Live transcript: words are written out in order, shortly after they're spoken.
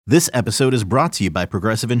This episode is brought to you by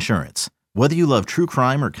Progressive Insurance. Whether you love true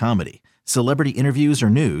crime or comedy, celebrity interviews or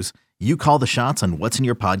news, you call the shots on what's in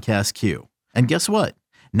your podcast queue. And guess what?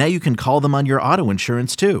 Now you can call them on your auto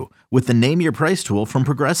insurance too with the Name Your Price tool from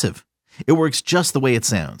Progressive. It works just the way it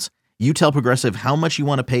sounds. You tell Progressive how much you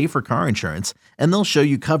want to pay for car insurance, and they'll show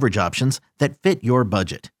you coverage options that fit your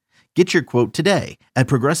budget. Get your quote today at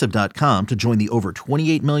Progressive.com to join the over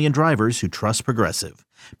 28 million drivers who trust Progressive.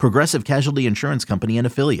 Progressive Casualty Insurance Company and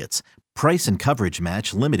Affiliates. Price and coverage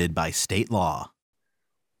match limited by state law.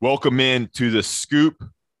 Welcome in to The Scoop,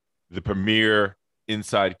 the premier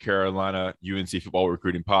Inside Carolina UNC football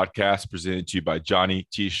recruiting podcast, presented to you by Johnny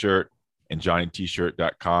T-Shirt and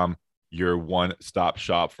JohnnyT-Shirt.com, your one-stop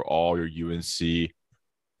shop for all your UNC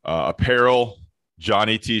apparel.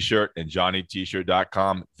 Johnny T-Shirt and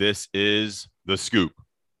JohnnyT-Shirt.com. This is The Scoop.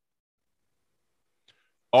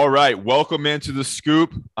 All right, welcome into The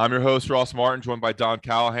Scoop. I'm your host, Ross Martin, joined by Don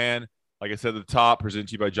Callahan. Like I said at the top, presented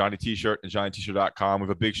to you by Johnny T-Shirt and JohnnyT-Shirt.com. We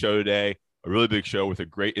have a big show today, a really big show with a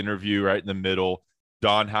great interview right in the middle.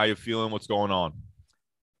 Don, how you feeling? What's going on?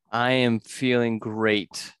 I am feeling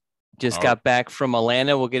great. Just got back from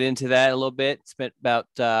Atlanta. We'll get into that a little bit. Spent about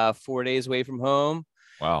 4 days away from home.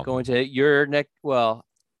 Wow. Going to your neck. Well,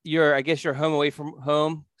 I guess you're home away from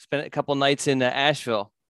home. Spent a couple nights in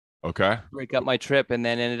Asheville. Okay. Break up my trip and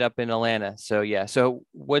then ended up in Atlanta. So yeah. So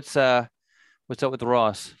what's up with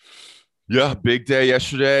Ross? Yeah, big day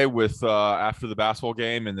yesterday with after the basketball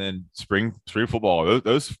game, and then spring football.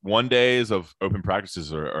 Those 1 days of open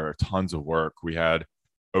practices are tons of work. We had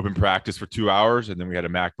open practice for 2 hours, and then we had a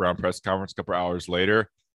Mack Brown press conference a couple hours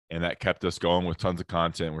later, and that kept us going with tons of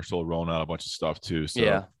content. We're still rolling out a bunch of stuff too. So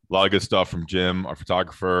yeah, a lot of good stuff from Jim, our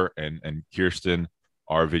photographer, and Kirsten,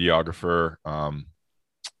 our videographer.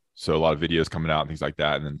 So a lot of videos coming out and things like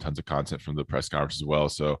that, and then tons of content from the press conference as well.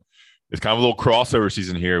 So it's kind of a little crossover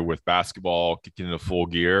season here with basketball kicking into full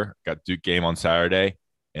gear. Got Duke game on Saturday,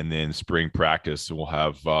 and then spring practice. So we'll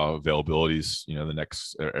have availabilities, the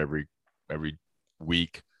next every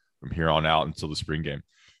week from here on out until the spring game.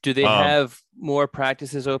 Do they have more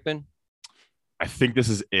practices open? I think this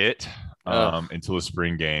is it until the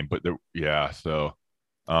spring game. But so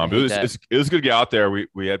it was good to get out there.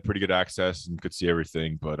 We had pretty good access and could see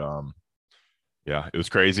everything, but it was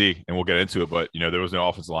crazy, and we'll get into it. But there was no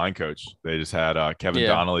offensive line coach. They just had Kevin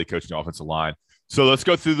Donnelly coaching the offensive line. So let's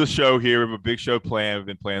go through the show here. We have a big show planned. We've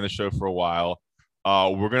been planning the show for a while.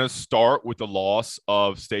 We're going to start with the loss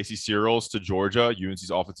of Stacy Searels to Georgia, UNC's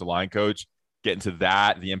offensive line coach. Get into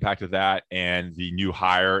that, the impact of that, and the new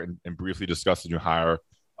hire, and briefly discuss the new hire,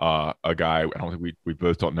 a guy I don't think we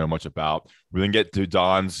both don't know much about. We then get to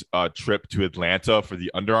Don's trip to Atlanta for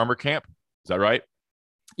the Under Armour camp. Is that right?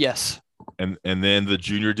 Yes. And then the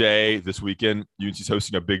junior day this weekend. UNC's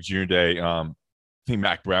hosting a big junior day. I think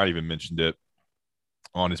Mack Brown even mentioned it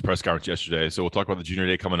on his press conference yesterday. So we'll talk about the junior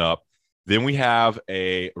day coming up. Then we have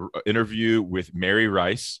a interview with Mary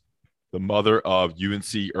Rice, the mother of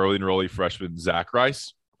UNC early enrollee freshman Zach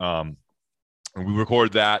Rice. And we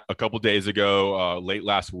recorded that a couple days ago, late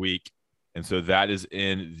last week. And so that is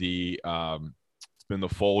in the it's been the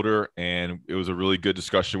folder, and it was a really good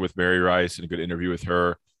discussion with Mary Rice and a good interview with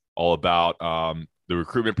her, all about the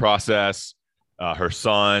recruitment process, her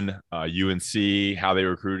son, UNC, how they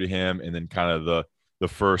recruited him, and then kind of the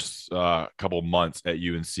first couple months at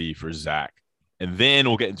UNC for Zach. And then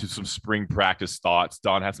we'll get into some spring practice thoughts.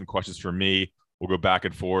 Don had some questions for me. We'll go back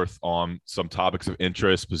and forth on some topics of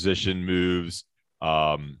interest, position moves,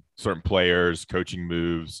 certain players, coaching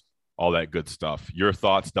moves, all that good stuff. Your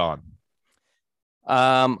thoughts, Don?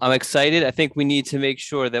 I'm excited. I think we need to make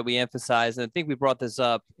sure that we emphasize, and I think we brought this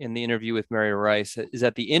up in the interview with Mary Rice, is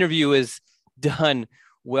that the interview is done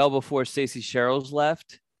well before Stacy Searels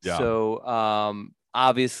left. Yeah. So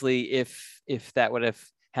obviously, if that would have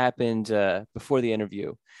happened before the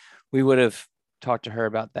interview, we would have talked to her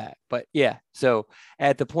about that. But yeah, so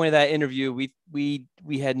at the point of that interview, we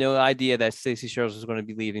had no idea that Stacy Searels was going to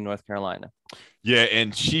be leaving North Carolina. Yeah,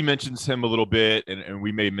 and she mentions him a little bit, and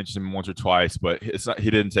we may mention him once or twice, but he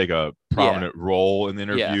didn't take a prominent role in the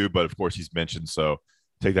interview, but of course he's mentioned, so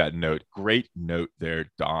take that note. Great note there,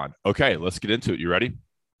 Don. Okay, let's get into it. You ready?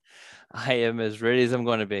 I am as ready as I'm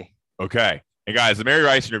going to be. Okay. And guys, the Mary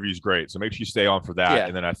Rice interview is great, so make sure you stay on for that. Yeah.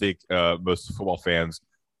 And then I think most football fans,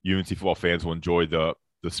 UNC football fans, will enjoy the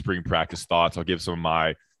spring practice thoughts. I'll give some of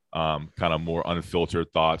my kind of more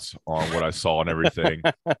unfiltered thoughts on what I saw and everything.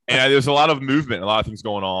 And there's a lot of movement, a lot of things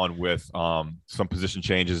going on with some position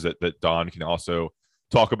changes that Don can also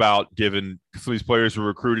talk about, given some of these players were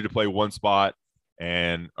recruited to play one spot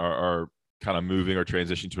and are kind of moving or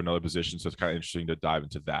transitioning to another position. So it's kind of interesting to dive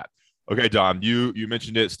into that. Okay, Don, you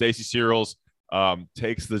mentioned it. Stacy Searels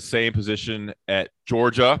takes the same position at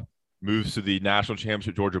Georgia, moves to the national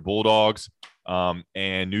championship Georgia Bulldogs.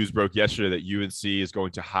 And news broke yesterday that UNC is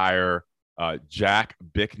going to hire Jack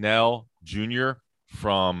Bicknell Jr.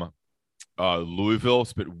 from Louisville.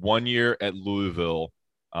 Spent 1 year at Louisville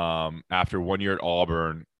after 1 year at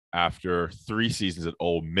Auburn, after 3 seasons at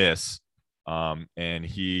Ole Miss. And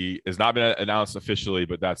he has not been announced officially,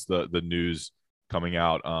 but that's the news coming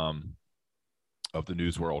out of the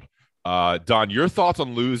news world. Don, your thoughts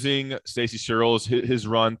on losing Stacy Searels, his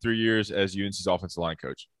run 3 years as UNC's offensive line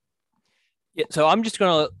coach? Yeah, so I'm just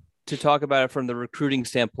going to talk about it from the recruiting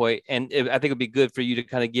standpoint, and I think it'd be good for you to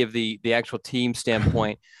kind of give the actual team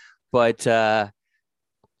standpoint. But from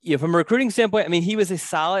a recruiting standpoint, I mean, he was a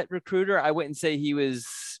solid recruiter. I wouldn't say he was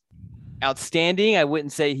outstanding. I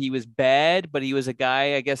wouldn't say he was bad, but he was a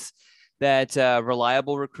guy, I guess, that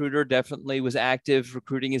reliable recruiter, definitely was active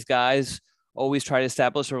recruiting his guys. Always try to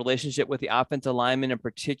establish a relationship with the offensive lineman in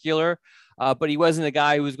particular. But he wasn't a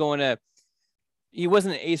guy who was he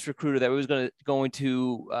wasn't an ace recruiter that was going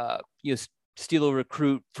to steal a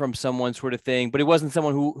recruit from someone sort of thing. But he wasn't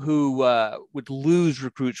someone who would lose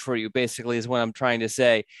recruits for you, basically, is what I'm trying to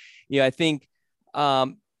say. I think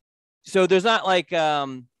so there's not like,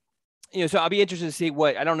 so I'll be interested to see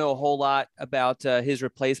I don't know a whole lot about his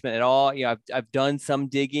replacement at all. I've done some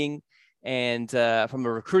digging. And from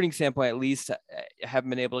a recruiting standpoint, at least, I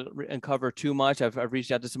haven't been able to uncover too much. I've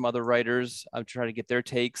reached out to some other writers. I'm trying to get their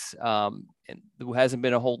takes. And there hasn't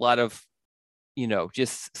been a whole lot of,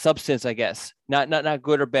 just substance, I guess. Not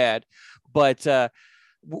good or bad. But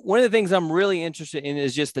one of the things I'm really interested in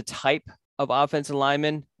is just the type of offensive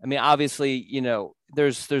lineman. I mean, obviously,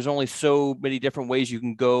 there's only so many different ways you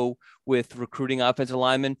can go with recruiting offensive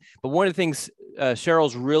linemen. But one of the things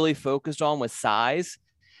Cheryl's really focused on was size.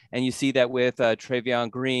 And you see that with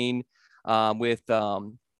Travion Green, with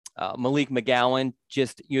Malik McGowan.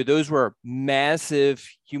 Just, those were massive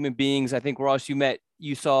human beings. I think, Ross,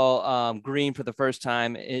 you saw Green for the first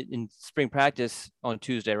time in spring practice on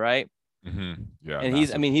Tuesday, right? Mm-hmm. Yeah. And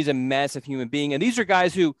he's a massive human being. And these are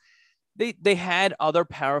guys who they had other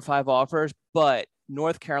Power 5 offers, but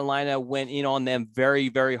North Carolina went in on them very,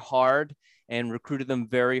 very hard and recruited them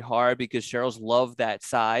very hard because Cheryl's loved that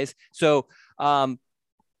size. So,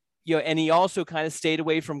 and he also kind of stayed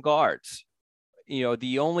away from guards.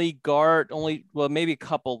 The only guard, maybe a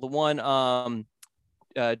couple. The one,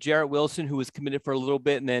 Jarrett Wilson, who was committed for a little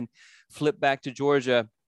bit and then flipped back to Georgia,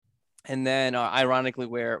 and then ironically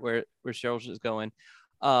where Cheryl's is going.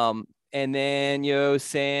 And then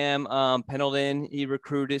Sam Pendleton, he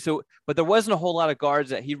recruited. So, but there wasn't a whole lot of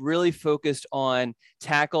guards. That he really focused on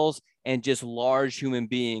tackles and just large human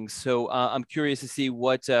beings. So I'm curious to see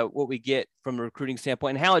what we get from a recruiting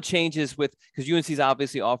standpoint and how it changes because UNC's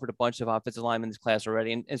obviously offered a bunch of offensive linemen in this class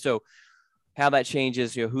already. And so how that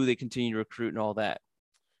changes, who they continue to recruit and all that.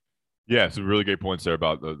 Yeah, some really great points there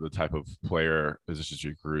about the type of player positions he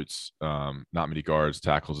recruits. Not many guards,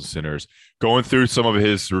 tackles, and centers. Going through some of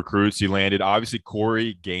his recruits, he landed obviously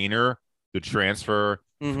Corey Gaynor, the transfer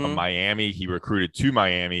from Miami. He recruited to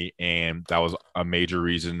Miami, and that was a major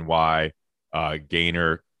reason why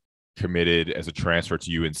Gaynor committed as a transfer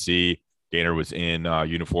to UNC. Gaynor was in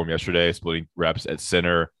uniform yesterday, splitting reps at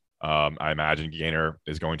center. I imagine Gaynor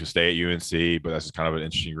is going to stay at UNC, but that's just kind of an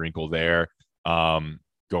interesting wrinkle there.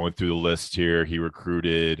 Going through the list here, he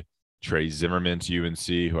recruited Trey Zimmerman to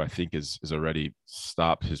UNC, who I think is already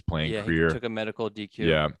stopped his playing career. He took a medical DQ.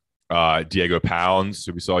 Yeah. Diego Pounds,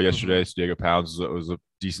 who we saw yesterday. So Diego Pounds was a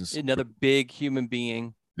decent. Another big human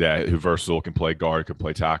being. Yeah, who versatile, can play guard, can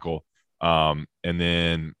play tackle. And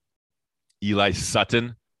then Eli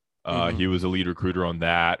Sutton, he was a lead recruiter on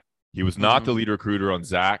that. He was not the lead recruiter on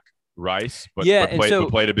Zach Rice, but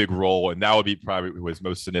played a big role, and that would be probably his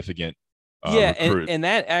most significant. And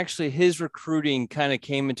that actually, his recruiting kind of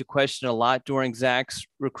came into question a lot during Zach's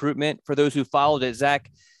recruitment. For those who followed it, Zach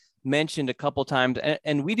mentioned a couple times,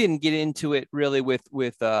 and we didn't get into it really with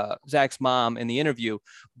Zach's mom in the interview,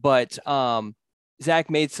 but Zach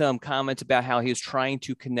made some comments about how he was trying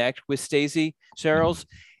to connect with Stacy Searels,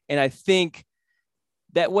 and I think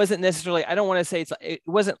that wasn't necessarily. I don't want to say it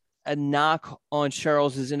wasn't a knock on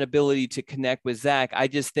Searels' inability to connect with Zach. I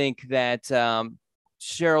just think that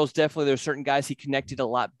Cheryl's definitely, there's certain guys he connected a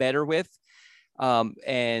lot better with. Zach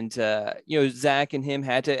and him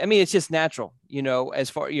had to, it's just natural, as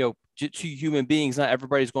far, two human beings, not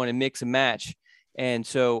everybody's going to mix and match. And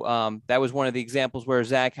so that was one of the examples where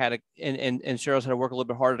Zach had and Cheryl's had to work a little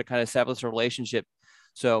bit harder to kind of establish a relationship.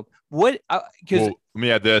 So let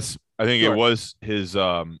me add this. I think Sure. it was his, he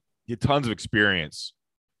had tons of experience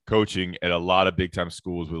coaching at a lot of big time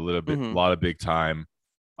schools with a lot of big time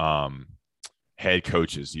head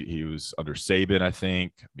coaches. He was under Saban, I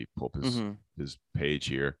think. Let me pull up his page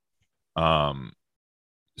here.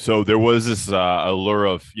 So there was this allure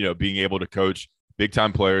of, being able to coach big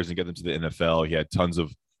time players and get them to the NFL. He had tons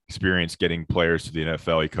of experience getting players to the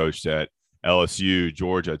NFL. He coached at LSU,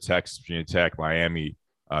 Georgia, Texas, Virginia Tech, Miami,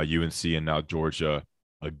 UNC, and now Georgia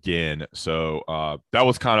again. So that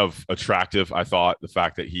was kind of attractive. I thought the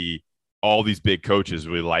fact that all these big coaches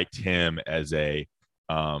really liked him as a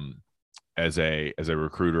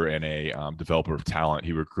recruiter and a developer of talent.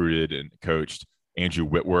 He recruited and coached Andrew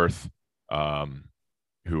Whitworth,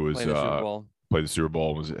 who was played the Super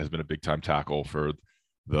Bowl, has been a big time tackle for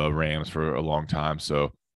the Rams for a long time.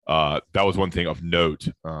 So that was one thing of note.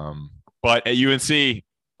 But at UNC, I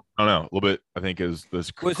don't know, a little bit. I think is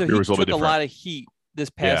this career was a little bit different. He took a lot of heat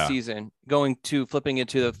this past season, flipping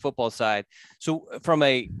into the football side. So from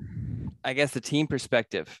I guess the team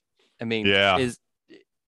perspective, I mean, I think,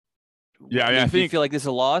 do you feel like this is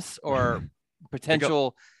a loss or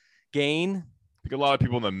potential gain? I think a lot of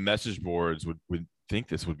people on the message boards would think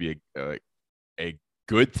this would be a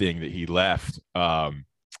good thing that he left.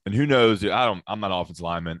 And who knows? I'm not an offensive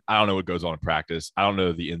lineman. I don't know what goes on in practice. I don't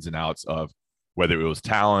know the ins and outs of whether it was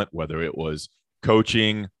talent, whether it was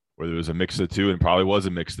coaching, whether it was a mix of the two, and probably was a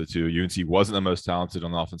mix of the two. UNC wasn't the most talented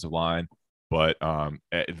on the offensive line, but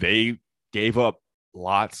they gave up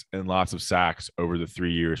lots and lots of sacks over the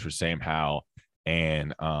 3 years for Sam Howell.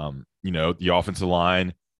 And, the offensive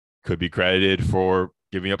line could be credited for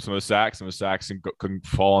giving up some of the sacks. Some of the sacks couldn't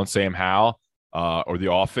fall on Sam Howell or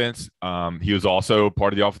the offense. He was also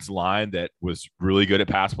part of the offensive line that was really good at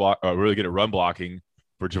really good at run blocking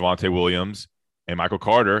for Javonte Williams and Michael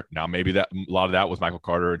Carter. Now, maybe a lot of that was Michael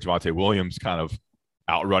Carter and Javonte Williams kind of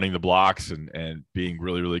outrunning the blocks and being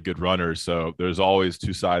really, really good runners. So there's always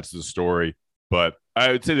two sides to the story. But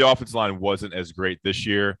I would say the offensive line wasn't as great this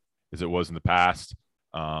year as it was in the past.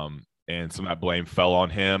 And some of that blame fell on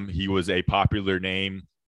him. He was a popular name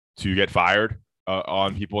to get fired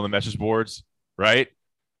on people on the message boards, right?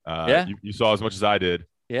 You saw as much as I did.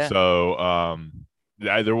 Yeah. So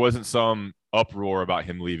there wasn't some uproar about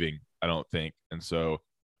him leaving, I don't think. And so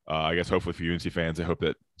I guess hopefully for UNC fans, I hope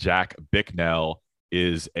that Jack Bicknell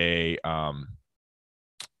is a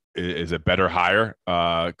better hire.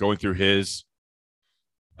 Going through his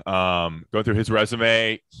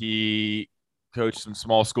resume, he coached some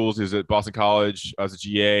small schools. He was at Boston College as a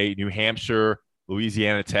GA, New Hampshire,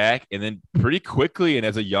 Louisiana Tech, and then pretty quickly and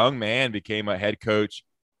as a young man became a head coach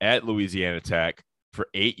at Louisiana Tech for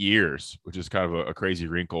 8 years, which is kind of a crazy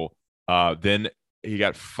wrinkle. Then he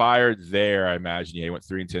got fired there, I imagine. Yeah, he went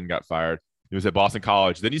 3-10, got fired. He was at Boston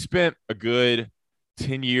College. Then he spent a good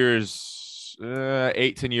 10 years,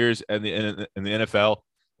 8-10 years in the NFL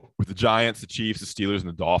with the Giants, the Chiefs, the Steelers, and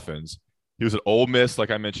the Dolphins. He was at Ole Miss, like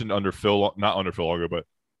I mentioned, not under Phil Longo, but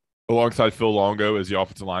alongside Phil Longo as the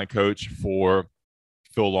offensive line coach for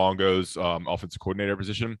Phil Longo's offensive coordinator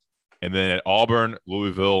position. And then at Auburn,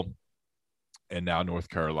 Louisville, and now North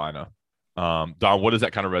Carolina. Don, what does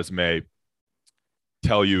that kind of resume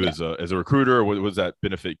tell you as a recruiter? Or what does that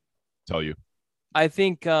benefit tell you? I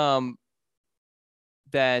think that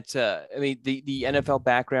the NFL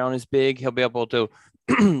background is big. He'll be able to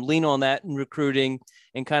lean on that in recruiting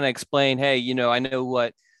and kind of explain, hey, I know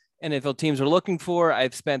what NFL teams are looking for.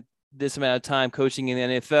 I've spent this amount of time coaching in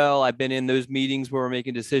the NFL. I've been in those meetings where we're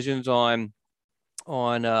making decisions on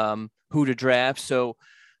who to draft. So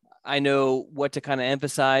I know what to kind of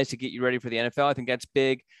emphasize to get you ready for the NFL. I think that's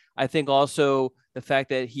big. I think also the fact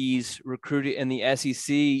that he's recruited in the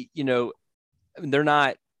SEC, they're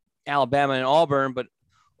not Alabama and Auburn, but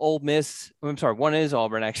Ole Miss, I'm sorry, one is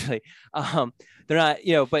Auburn actually. They're not,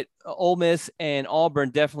 but Ole Miss and Auburn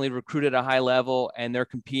definitely recruit at a high level, and they're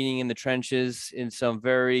competing in the trenches in some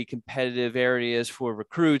very competitive areas for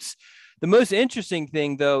recruits. The most interesting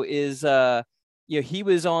thing though is, he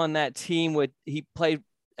was on that team he played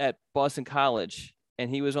at Boston College, and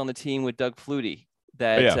he was on the team with Doug Flutie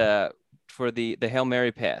for the Hail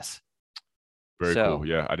Mary pass. Very cool.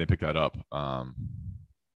 Yeah, I didn't pick that up.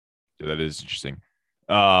 That is interesting.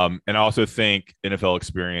 And I also think NFL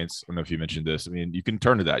experience, I don't know if you mentioned this. I mean, you can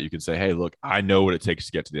turn to that. You can say, hey, look, I know what it takes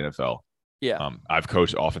to get to the NFL. Yeah. I've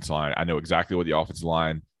coached offensive line. I know exactly what the offensive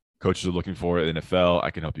line coaches are looking for at the NFL.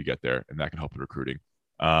 I can help you get there, and that can help in recruiting.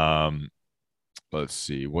 Let's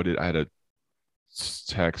see. I had a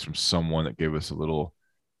text from someone that gave us a little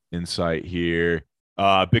insight here.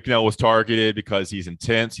 Bicknell was targeted because he's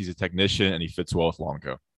intense, he's a technician, and he fits well with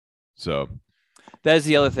Longo. So That is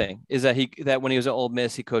the other thing, is that when he was at Ole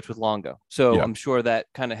Miss, he coached with Longo. So Yeah. I'm sure that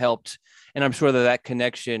kind of helped. And I'm sure that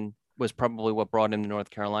connection was probably what brought him to North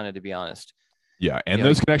Carolina, to be honest. Yeah, and You know,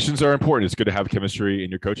 those connections are important. It's good to have chemistry in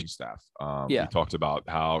your coaching staff. yeah. You talked about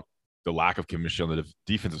how the lack of chemistry on the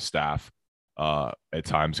defensive staff at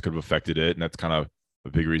times could have affected it, and that's kind of a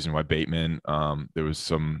big reason why Bateman. There was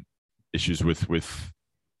some issues with the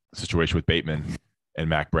situation with Bateman and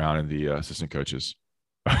Mac Brown and the assistant coaches.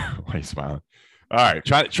 Why are you smiling? All right,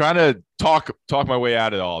 trying to talk my way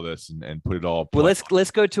out of all this and put it all. Well,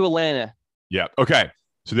 let's go to Atlanta. Yeah. Okay.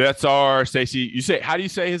 So that's our Stacey. You say, how do you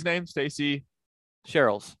say his name? Stacey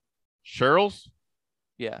Sherrills. Sherrills?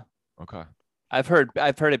 Yeah. Okay. I've heard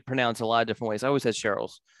it pronounced a lot of different ways. I always said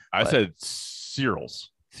Sherrills. I said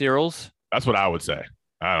Cyril's. Cyril's? That's what I would say.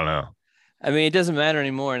 I don't know. I mean, it doesn't matter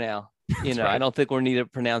anymore now. You know, right. I don't think we'll need to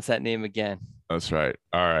pronounce that name again. That's right.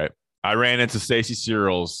 All right. I ran into Stacey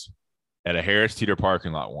Cyril's at a Harris Teeter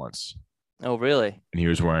parking lot once. Oh, really? And he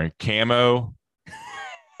was wearing camo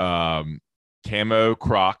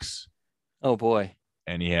Crocs. Oh, boy.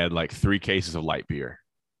 And he had like 3 cases of light beer.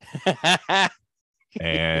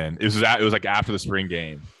 And it was like after the spring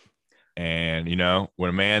game. And, you know, when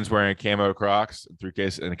a man's wearing camo Crocs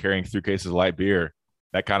and carrying 3 cases of light beer,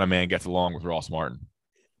 that kind of man gets along with Ross Martin.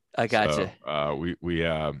 I gotcha. So,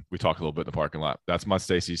 we talked a little bit in the parking lot. That's my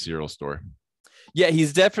Stacey Cyril story. Yeah,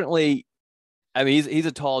 he's definitely. I mean, he's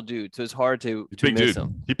a tall dude, so it's hard to big miss dude.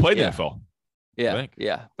 him. He played in the NFL.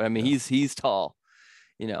 Yeah. But I mean, he's tall,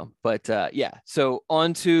 you know. But yeah. So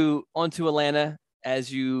on to Atlanta,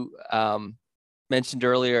 as you mentioned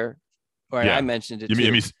earlier, or I mentioned it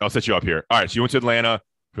too. I'll set you up here. All right, so you went to Atlanta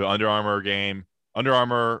for the Under Armour game, Under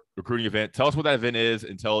Armour recruiting event. Tell us what that event is,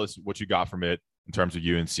 and tell us what you got from it in terms of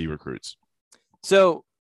UNC recruits. So,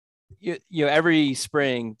 you know, every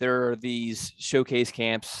spring there are these showcase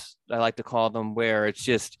camps, I like to call them, where it's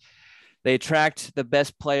just they attract the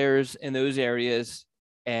best players in those areas,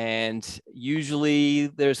 and usually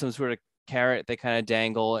there's some sort of carrot they kind of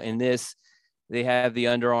dangle. In this, they have the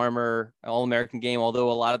Under Armour All-American game.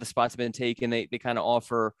 Although a lot of the spots have been taken, they kind of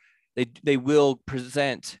offer, they will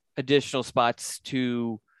present additional spots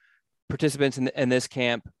to participants in this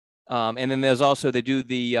camp. And then there's also, they do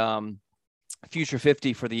the Future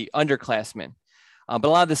 50 for the underclassmen. But a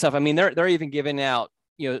lot of this stuff, I mean, they're even giving out,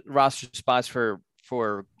 you know, roster spots for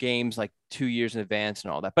games like 2 years in advance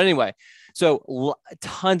and all that. But anyway, so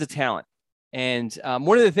tons of talent. And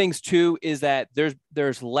one of the things too is that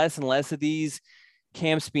there's less and less of these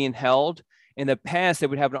camps being held. In the past, they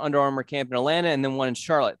would have an Under Armour camp in Atlanta and then one in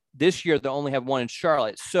Charlotte. This year, they only have one in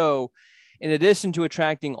Charlotte. So in addition to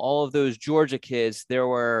attracting all of those Georgia kids, there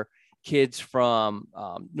were kids from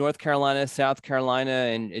North Carolina, South Carolina,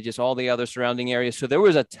 and just all the other surrounding areas. So there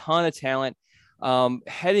was a ton of talent.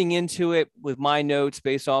 Heading into it with my notes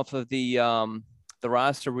based off of the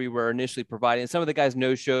roster we were initially providing, some of the guys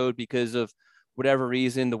no-showed because of whatever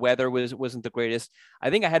reason. The weather wasn't the greatest. I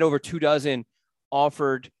think I had over 24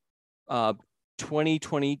 offered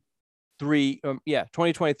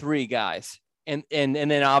 2023 guys. And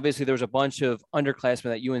then obviously there was a bunch of underclassmen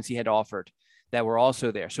that UNC had offered that were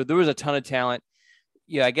also there. So there was a ton of talent.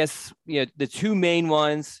 Yeah, I guess, you know, the 2 main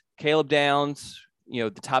ones, Caleb Downs, you know,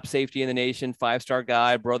 the top safety in the nation, 5-star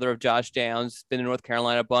guy, brother of Josh Downs, been in North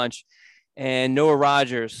Carolina a bunch, and Noah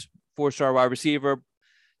Rogers, 4-star wide receiver.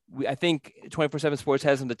 I think 24/7 Sports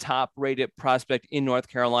has him the top rated prospect in North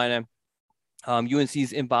Carolina.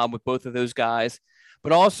 UNC's involved with both of those guys,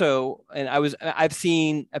 but also, and I've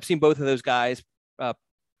seen both of those guys, I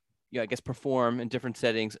guess perform in different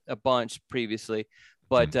settings a bunch previously,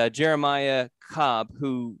 but Jeremiah Cobb,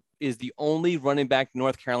 who is the only running back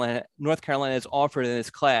North Carolina has offered in this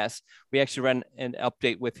class. We actually ran an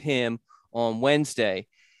update with him on Wednesday.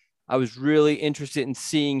 I was really interested in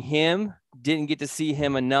seeing him. Didn't get to see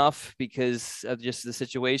him enough because of just the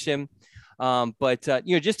situation. But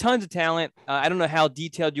you know, just tons of talent. I don't know how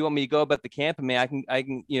detailed you want me to go about the camp. I mean, I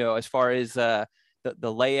can, you know, as far as the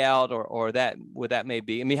layout or that, what that may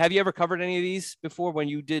be. I mean, have you ever covered any of these before when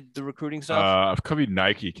you did the recruiting stuff? I've covered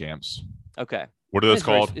Nike camps. Okay. What are those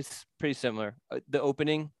called? It's pretty similar. The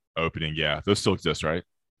opening, yeah. Those still exist, right?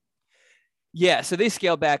 Yeah. So they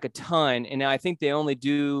scaled back a ton. And now I think they only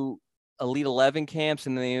do Elite 11 camps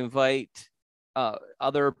and they invite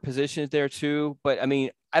other positions there too. But I mean,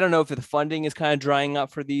 I don't know if the funding is kind of drying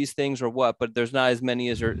up for these things or what, but there's not as many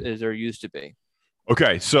as there used to be.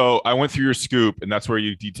 Okay. So I went through your scoop, and that's where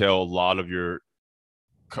you detail a lot of your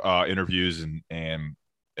interviews and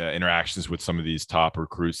interactions with some of these top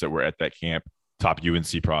recruits that were at that camp, top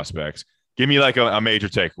UNC prospects. Give me like a major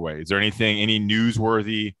takeaway. Is there any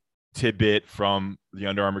newsworthy tidbit from the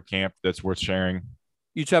Under Armour camp that's worth sharing?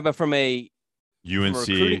 You talk about from a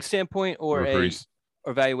recruiting standpoint or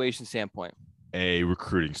evaluation standpoint? A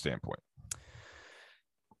recruiting standpoint.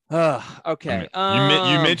 Okay.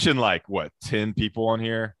 You mentioned like what, 10 people on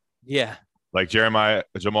here? Yeah. Like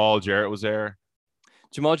Jamal Jarrett was there.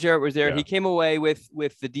 Jamal Jarrett was there. Yeah. He came away with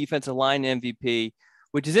the defensive line MVP,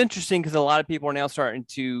 which is interesting because a lot of people are now starting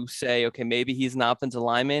to say, okay, maybe he's an offensive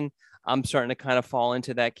lineman. I'm starting to kind of fall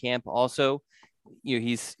into that camp also.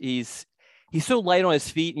 He's so light on his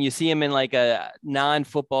feet, and you see him in like a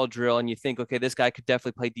non-football drill and you think, okay, this guy could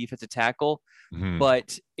definitely play defensive tackle. Mm-hmm.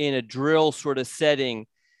 But in a drill sort of setting,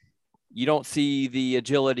 you don't see the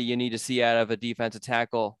agility you need to see out of a defensive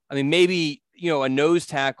tackle. I mean, maybe, a nose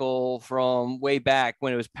tackle from way back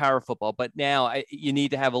when it was power football, but now you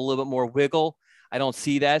need to have a little bit more wiggle. I don't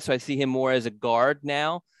see that. So I see him more as a guard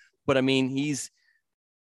now, but I mean, he's,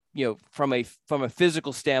 from a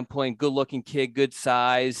physical standpoint, good looking kid, good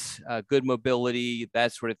size, good mobility,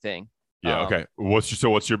 that sort of thing. Yeah. Okay. What's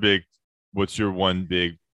your one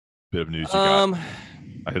big bit of news you got?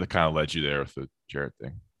 I think that kind of led you there with the Jarrett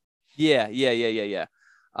thing. Yeah.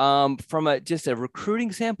 From just a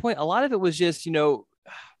recruiting standpoint, a lot of it was just,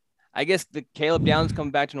 I guess the Caleb Downs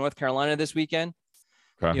coming back to North Carolina this weekend.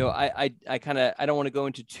 Okay. I don't want to go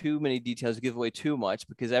into too many details to give away too much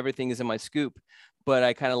because everything is in my scoop, but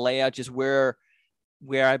I kind of lay out just where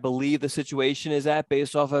I believe the situation is at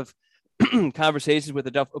based off of conversations with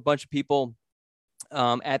a bunch of people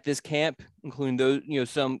at this camp, including those,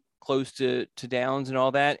 some close to Downs and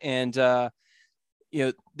all that. And,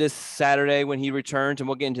 this Saturday when he returns, and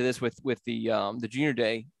we'll get into this with the junior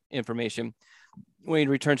day information, when he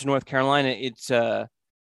returns to North Carolina, it's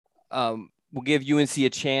will give UNC a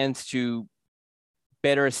chance to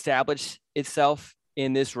better establish itself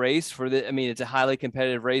in this race it's a highly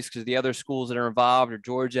competitive race because the other schools that are involved are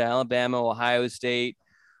Georgia, Alabama, Ohio State,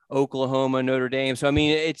 Oklahoma, Notre Dame. So, I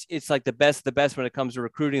mean, it's like the best when it comes to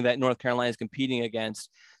recruiting that North Carolina is competing against.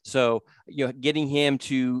 So, getting him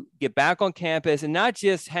to get back on campus and not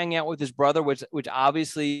just hang out with his brother, which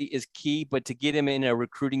obviously is key, but to get him in a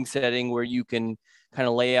recruiting setting where you can kind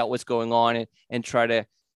of lay out what's going on and try to,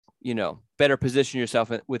 better position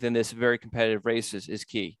yourself within this very competitive race is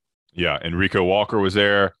key. Yeah. And Rico Walker was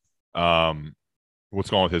there. What's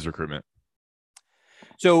going on with his recruitment?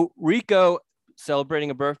 So Rico celebrating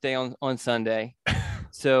a birthday on Sunday.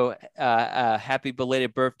 So happy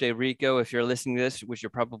belated birthday, Rico, if you're listening to this, which you're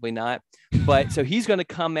probably not. But so he's going to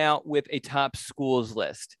come out with a top schools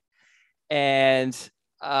list. And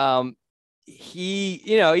he,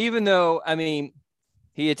 even though,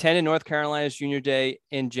 he attended North Carolina's junior day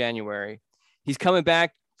in January, he's coming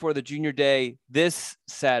back for the junior day this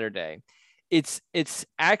Saturday.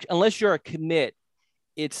 Unless you're a commit,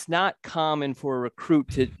 it's not common for a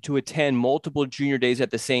recruit to attend multiple junior days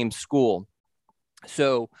at the same school.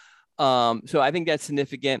 So I think that's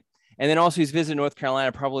significant. And then also he's visited North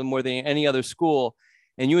Carolina probably more than any other school.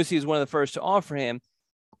 And UNC is one of the first to offer him.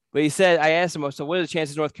 But he said, I asked him, so what are the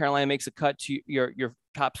chances North Carolina makes a cut to your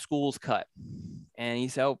top schools cut? And he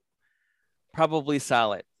said, probably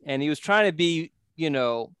solid. And he was trying to be,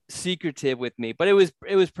 secretive with me, but it was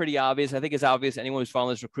pretty obvious. I think it's obvious to anyone who's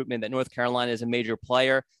following this recruitment that North Carolina is a major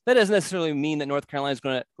player. That doesn't necessarily mean that North Carolina is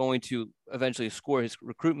going to eventually score his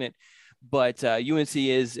recruitment, but UNC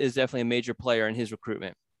is definitely a major player in his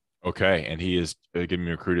recruitment. Okay, and he is getting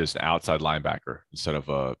recruited as an outside linebacker instead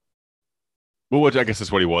of which I guess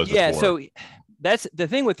is what he was. Yeah, before. so that's the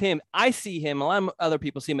thing with him. I see him. A lot of other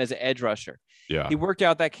people see him as an edge rusher. Yeah, he worked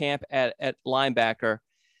out that camp at linebacker.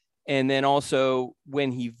 And then also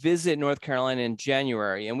when he visited North Carolina in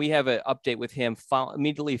January, and we have an update with him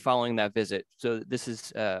immediately following that visit. So this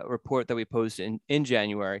is a report that we posted in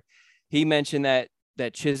January. He mentioned that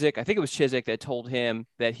Chizik, I think it was Chizik that told him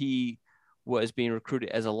that he was being recruited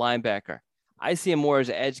as a linebacker. I see him more as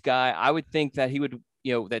an edge guy. I would think that he would,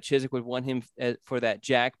 that Chizik would want him for that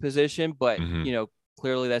jack position, but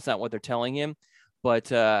clearly that's not what they're telling him.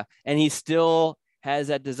 But, and he still has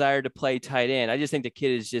that desire to play tight end. I just think the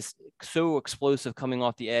kid is just so explosive coming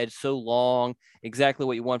off the edge, so long, exactly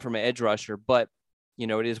what you want from an edge rusher. But,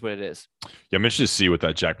 it is what it is. Yeah, I'm interested to see what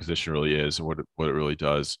that jack position really is and what it really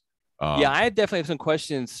does. I definitely have some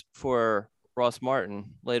questions for Ross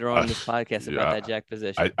Martin later on in this podcast about that jack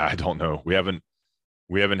position. I don't know. We haven't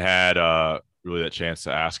had really that chance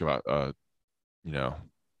to ask about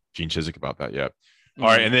Gene Chizik about that yet. All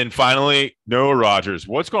right, and then finally, Noah Rogers.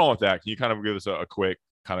 What's going on with that? Can you kind of give us a quick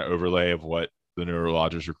kind of overlay of what the Noah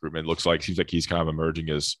Rogers recruitment looks like? Seems like he's kind of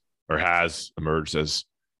has emerged as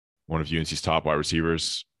one of UNC's top wide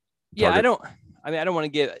receivers. Yeah, I mean, I don't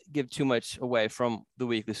want to give too much away from the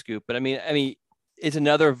Weekly Scoop, but I mean, it's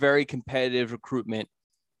another very competitive recruitment.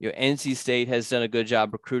 NC State has done a good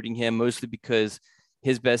job recruiting him, mostly because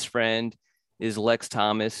his best friend is Lex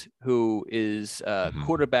Thomas, who is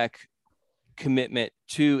quarterback commitment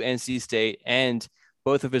to NC State, and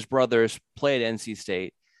both of his brothers play at NC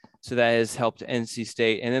State. So that has helped NC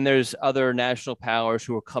State. And then there's other national powers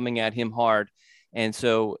who are coming at him hard. And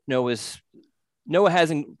so Noah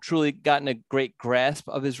hasn't truly gotten a great grasp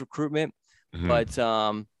of his recruitment, but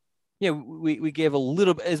we gave a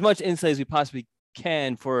little bit, as much insight as we possibly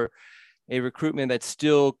can for a recruitment that's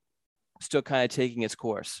still kind of taking its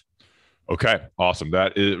course. Okay, awesome.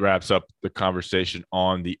 That wraps up the conversation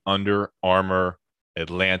on the Under Armour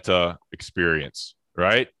Atlanta experience,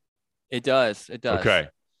 right? It does. Okay.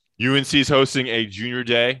 UNC is hosting a junior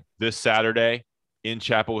day this Saturday in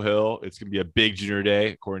Chapel Hill. It's going to be a big junior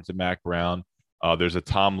day, according to Mack Brown. There's a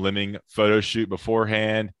Tom Lemming photo shoot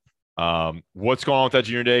beforehand. What's going on with that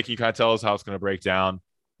junior day? Can you kind of tell us how it's going to break down?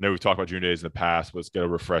 I know we've talked about junior days in the past, but let's get a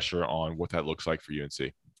refresher on what that looks like for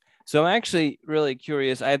UNC. So I'm actually really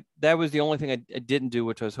curious. That was the only thing I didn't do,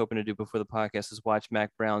 which I was hoping to do before the podcast, is watch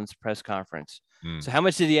Mack Brown's press conference. So how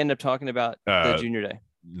much did he end up talking about the junior day?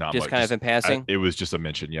 Not just much. Kind of in passing. It was just a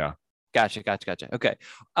mention. Yeah. Gotcha. Okay.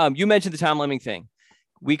 You mentioned the Tom Lemming thing.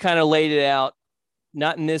 We kind of laid it out,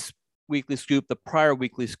 not in this Weekly Scoop, the prior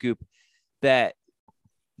Weekly Scoop, that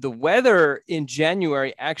the weather in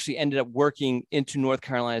January actually ended up working into North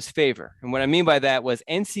Carolina's favor. And what I mean by that was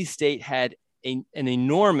NC State had an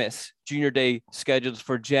enormous junior day scheduled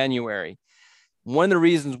for January. One of the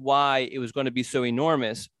reasons why it was going to be so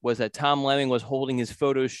enormous was that Tom Lemming was holding his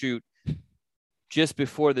photo shoot just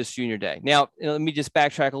before this junior day. Now, let me just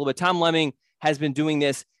backtrack a little bit. Tom Lemming has been doing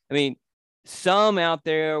this. I mean, some out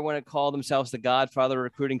there want to call themselves the godfather of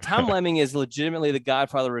recruiting. Tom Lemming is legitimately the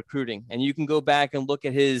godfather of recruiting. And you can go back and look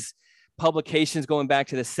at his publications going back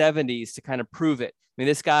to the 70s to kind of prove it. I mean,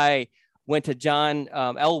 this guy went to John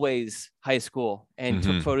Elway's high school and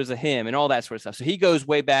took photos of him and all that sort of stuff. So he goes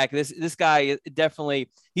way back. This guy definitely,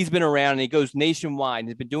 he's been around and he goes nationwide.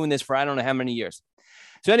 He's been doing this for I don't know how many years.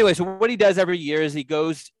 So anyway, so what he does every year is he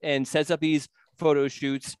goes and sets up these photo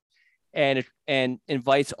shoots and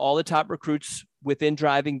invites all the top recruits within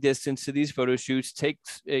driving distance to these photo shoots,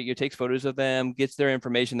 takes photos of them, gets their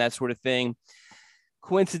information, that sort of thing.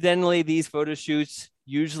 Coincidentally, these photo shoots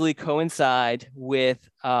usually coincide with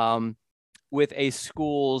a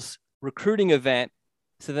school's recruiting event.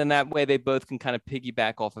 So then that way they both can kind of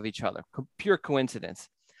piggyback off of each other. Pure coincidence.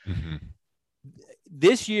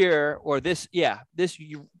 This year, I guess,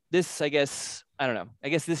 I don't know. I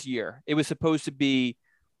guess this year it was supposed to be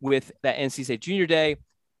with that NC State Junior Day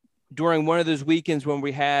during one of those weekends when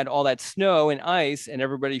we had all that snow and ice and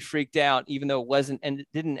everybody freaked out, even though it wasn't and it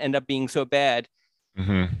didn't end up being so bad.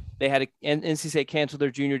 They had NC State canceled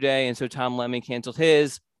their junior day, and so Tom Lemming canceled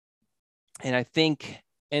his. And I think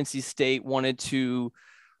NC State wanted to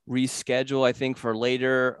reschedule, I think, for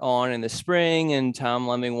later on in the spring, and Tom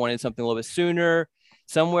Lemming wanted something a little bit sooner.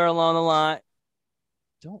 Somewhere along the line,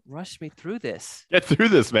 don't rush me through this. Get through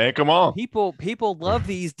this, man. Come on. People love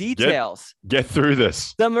these details. Get through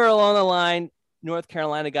this. Somewhere along the line, North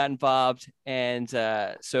Carolina got involved, and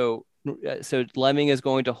so Lemming is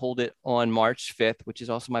going to hold it on March 5th, which is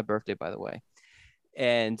also my birthday, by the way.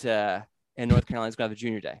 And North Carolina's going to have a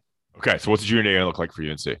junior day. Okay, so what's the junior day going to look like for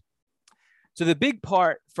UNC? So the big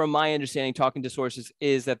part, from my understanding, talking to sources,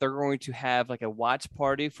 is that they're going to have like a watch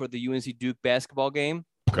party for the UNC Duke basketball game.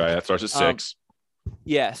 Okay, that starts at 6.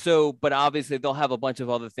 Yeah. So, but obviously they'll have a bunch of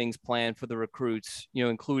other things planned for the recruits,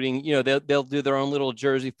 including, they'll do their own little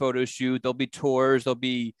jersey photo shoot. There'll be tours. There'll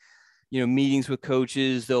be, meetings with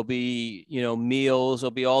coaches. There'll be, meals.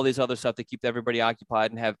 There'll be all these other stuff to keep everybody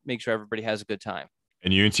occupied and make sure everybody has a good time.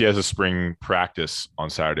 And UNC has a spring practice on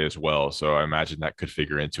Saturday as well, so I imagine that could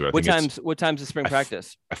figure into it. What time's the spring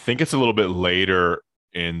practice? I think it's a little bit later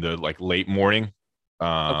in the late morning. Okay,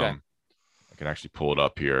 I can actually pull it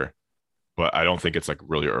up here, but I don't think it's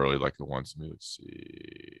really early like the ones. Let's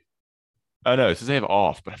see. Oh no, it says they have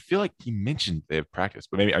off, but I feel like he mentioned they have practice,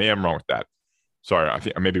 but maybe I'm wrong with that. Sorry, I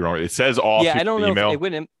think I may be wrong. It says off. Yeah, I don't know.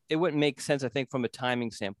 It wouldn't make sense. I think from a timing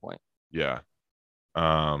standpoint. Yeah.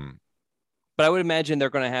 But I would imagine they're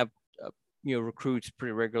going to have, recruits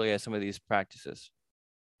pretty regularly at some of these practices.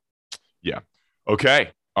 Yeah.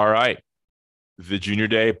 Okay. All right. The junior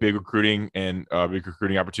day, big recruiting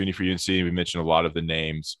opportunity for UNC. We mentioned a lot of the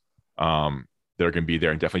names that are going to be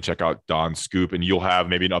there, and definitely check out Don's Scoop. And you'll have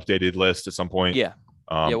maybe an updated list at some point. Yeah.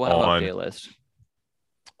 We'll have an updated list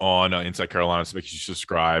on Inside Carolina. So make sure you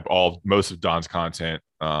subscribe. Most of Don's content,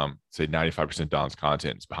 say 95% Don's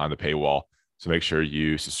content is behind the paywall. So make sure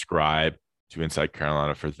you subscribe to Inside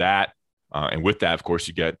Carolina for that. And with that, of course,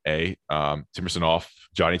 you get a 10% off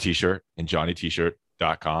Johnny T-shirt and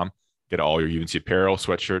johnnyt-shirt.com. Get all your UNC apparel,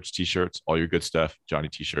 sweatshirts, T-shirts, all your good stuff,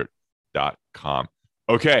 johnnyt-shirt.com.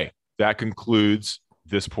 Okay, that concludes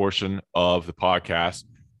this portion of the podcast.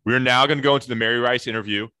 We're now going to go into the Mary Rice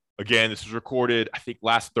interview. Again, this was recorded, I think,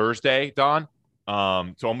 last Thursday, Don.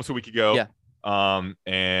 So almost a week ago. Yeah.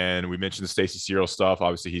 And we mentioned the Stacey Searle stuff.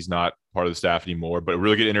 Obviously, he's not part of the staff anymore, but a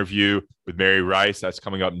really good interview with Mary Rice. That's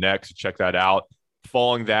coming up next. So check that out.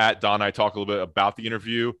 Following that, Don and I talk a little bit about the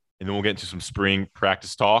interview, and then we'll get into some spring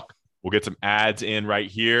practice talk. We'll get some ads in right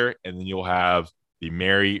here, and then you'll have the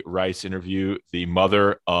Mary Rice interview, the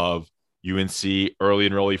mother of UNC early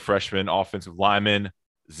enrollee freshman offensive lineman,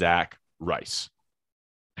 Zach Rice.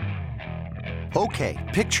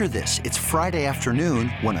 Okay, picture this. It's Friday afternoon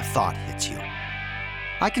when a thought hits you.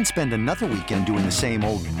 I can spend another weekend doing the same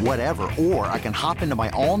old whatever, or I can hop into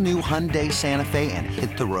my all-new Hyundai Santa Fe and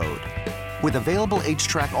hit the road. With available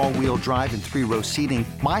H-Track all-wheel drive and 3-row seating,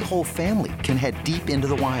 my whole family can head deep into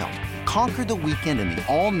the wild. Conquer the weekend in the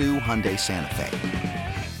all-new Hyundai Santa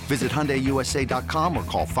Fe. Visit HyundaiUSA.com or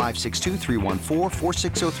call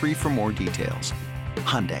 562-314-4603 for more details.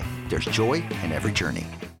 Hyundai, there's joy in every journey.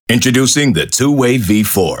 Introducing the Two-Way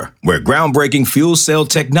V4, where groundbreaking fuel cell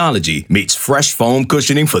technology meets fresh foam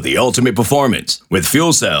cushioning for the ultimate performance. With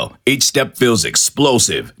Fuel Cell, each step feels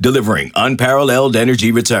explosive, delivering unparalleled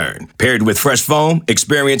energy return. Paired with fresh foam,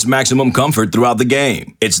 experience maximum comfort throughout the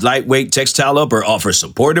game. Its lightweight textile upper offers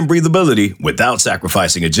support and breathability without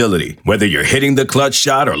sacrificing agility. Whether you're hitting the clutch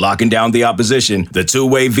shot or locking down the opposition, the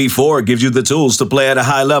Two-Way V4 gives you the tools to play at a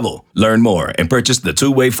high level. Learn more and purchase the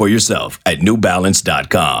Two-Way for yourself at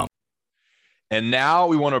newbalance.com. And now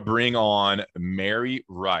we want to bring on Mary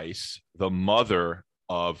Rice, the mother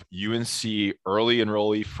of UNC early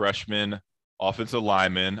enrollee freshman offensive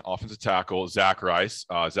lineman, offensive tackle, Zach Rice.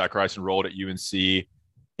 Zach Rice enrolled at UNC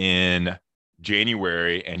in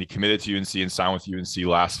January, and he committed to UNC and signed with UNC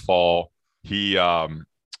last fall. He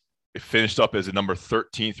finished up as a number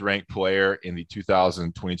 13th ranked player in the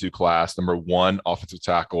 2022 class, number 1 offensive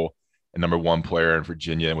tackle, and number 1 player in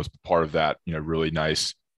Virginia, and was part of that, really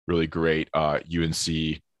nice, really great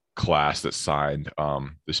UNC class that signed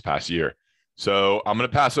this past year. So I'm going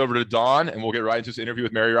to pass over to Don, and we'll get right into this interview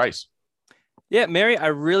with Mary Rice. Yeah, Mary, I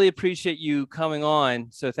really appreciate you coming on.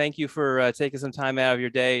 So thank you for taking some time out of your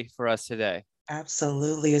day for us today.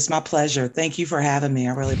 Absolutely. It's my pleasure. Thank you for having me.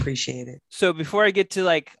 I really appreciate it. So before I get to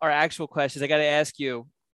our actual questions, I got to ask you,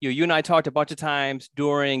 you and I talked a bunch of times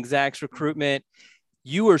during Zach's recruitment.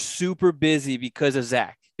 You were super busy because of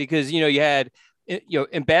Zach, because, you had,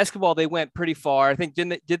 in basketball, they went pretty far. I think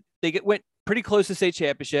went pretty close to state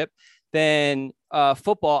championship. Then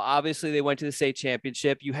football, obviously, they went to the state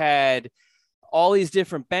championship. You had all these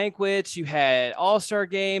different banquets. You had all-star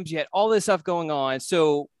games. You had all this stuff going on.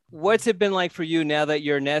 So what's it been like for you now that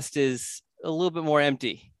your nest is a little bit more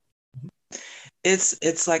empty?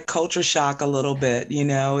 It's like culture shock a little bit.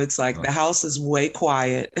 It's like the house is way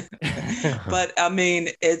quiet. But I mean,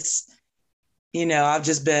 it's,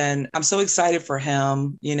 I'm so excited for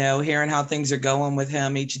him, hearing how things are going with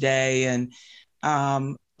him each day, and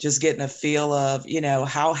just getting a feel of,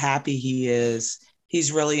 how happy he is.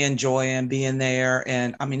 He's really enjoying being there.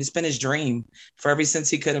 And I mean, it's been his dream for ever since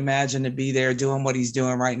he could imagine to be there doing what he's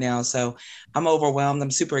doing right now. So I'm overwhelmed. I'm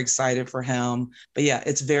super excited for him. But yeah,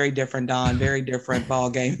 it's very different, Don, very different ball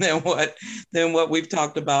game than what we've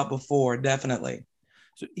talked about before. Definitely.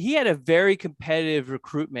 So he had a very competitive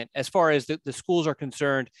recruitment as far as the schools are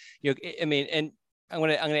concerned. I mean, and I'm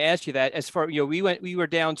going to ask you that as far, we were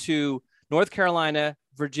down to North Carolina,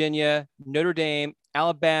 Virginia, Notre Dame,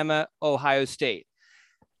 Alabama, Ohio State.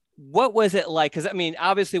 What was it like? Because I mean,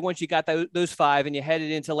 obviously, once you got those 5 and you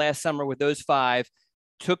headed into last summer with those 5,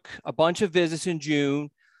 took a bunch of visits in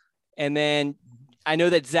June, and then I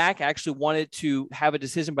know that Zach actually wanted to have a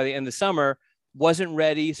decision by the end of the summer. Wasn't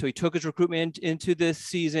ready, so he took his recruitment into this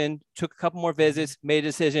season, took a couple more visits, made a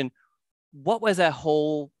decision. What was that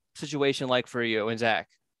whole situation like for you and Zach?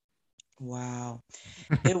 Wow.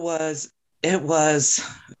 It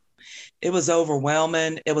was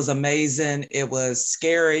overwhelming. It was amazing. It was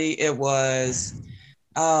scary. It was,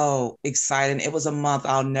 exciting. It was a month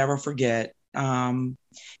I'll never forget.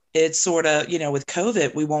 It's sort of, with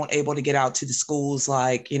COVID, we weren't able to get out to the schools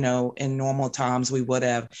like, in normal times we would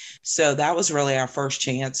have. So that was really our first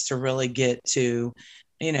chance to really get to,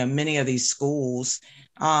 many of these schools.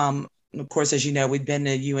 Of course, as you know, we'd been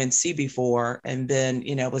to UNC before, and then,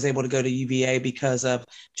 was able to go to UVA because of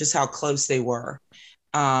just how close they were.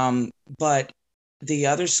 But the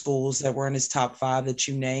other schools that were in his top 5 that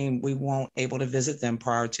you named, we weren't able to visit them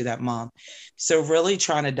prior to that month. So really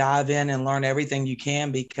trying to dive in and learn everything you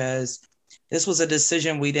can, because this was a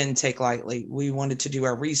decision we didn't take lightly. We wanted to do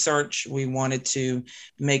our research. We wanted to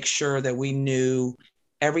make sure that we knew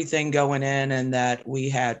everything going in and that we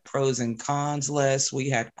had pros and cons lists. We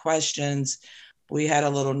had questions. We had a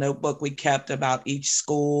little notebook we kept about each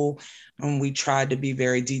school, and we tried to be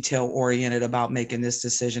very detail oriented about making this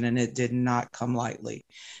decision, and it did not come lightly.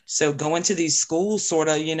 So going to these schools, sort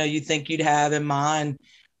of, you think you'd have in mind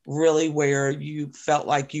really where you felt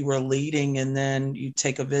like you were leading, and then you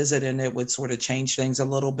take a visit and it would sort of change things a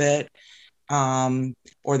little bit.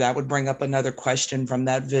 Or that would bring up another question from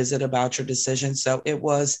that visit about your decision. So it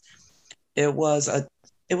was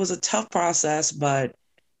a tough process, but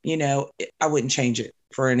I wouldn't change it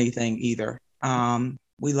for anything either.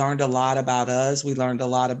 We learned a lot about us. We learned a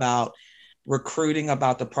lot about recruiting,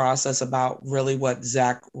 about the process, about really what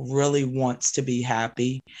Zach really wants to be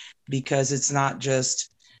happy, because it's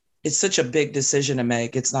such a big decision to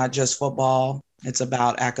make. It's not just football. It's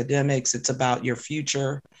about academics. It's about your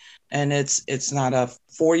future. And it's not a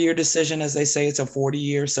 4-year decision, as they say, it's a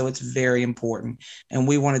 40-year. So it's very important. And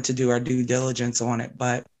we wanted to do our due diligence on it,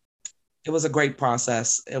 but it was a great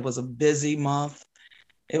process. It was a busy month.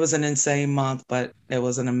 It was an insane month, but it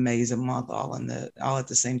was an amazing month all at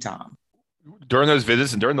the same time. During those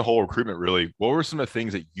visits and during the whole recruitment, really, what were some of the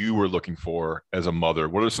things that you were looking for as a mother?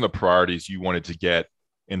 What are some of the priorities you wanted to get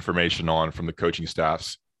information on from the coaching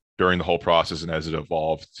staffs during the whole process and as it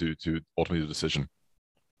evolved to ultimately the decision?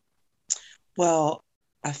 Well,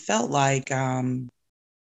 I felt like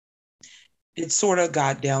it sort of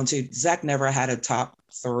got down to Zach never had a top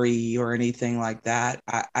 3 or anything like that.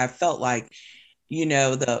 I felt like,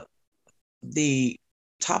 the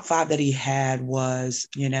top 5 that he had was,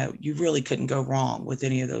 you really couldn't go wrong with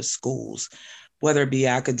any of those schools, whether it be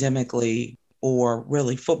academically or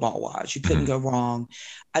really football wise. You couldn't go wrong.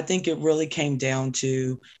 I think it really came down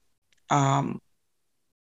to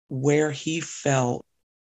where he felt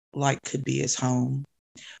like could be his home,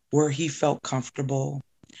 where he felt comfortable,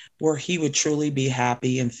 where he would truly be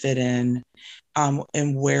happy and fit in,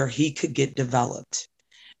 and where he could get developed.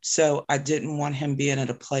 So I didn't want him being at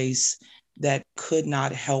a place that could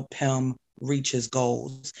not help him reach his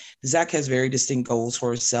goals. Zach has very distinct goals for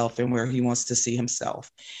himself and where he wants to see himself.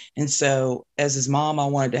 And so as his mom, I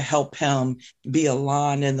wanted to help him be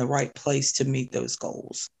aligned in the right place to meet those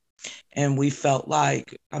goals. And we felt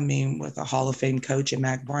like, with a Hall of Fame coach in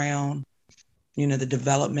Mack Brown, the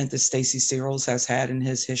development that Stacy Searels has had in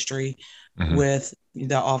his history with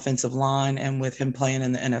the offensive line and with him playing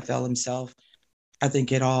in the NFL himself, I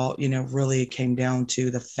think it all, really came down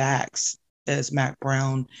to the facts, as Mack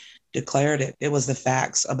Brown declared it. It was the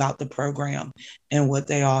facts about the program and what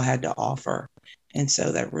they all had to offer. And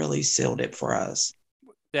so that really sealed it for us.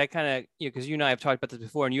 That kind of, because you and I have talked about this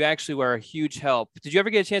before, and you actually were a huge help. Did you ever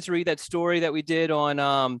get a chance to read that story that we did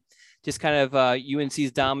on just kind of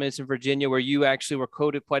UNC's dominance in Virginia, where you actually were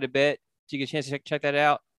quoted quite a bit? Did you get a chance to check that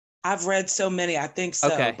out? I've read so many, I think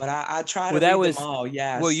so, okay. But I try to read them all,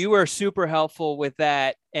 yes. Well, you were super helpful with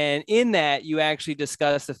that. And in that, you actually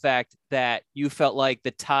discussed the fact that you felt like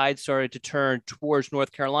the tide started to turn towards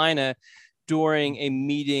North Carolina during a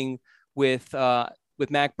meeting with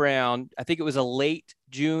Mack Brown. I think it was a late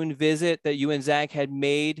June visit that you and Zach had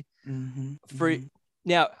made.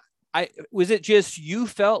 Now, was it just you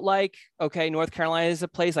felt like, okay, North Carolina is a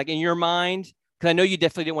place, like in your mind? Because I know you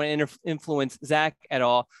definitely didn't want to influence Zach at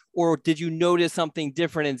all. Or did you notice something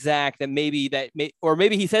different in Zach that maybe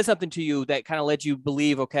he said something to you that kind of led you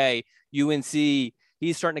believe, okay, UNC,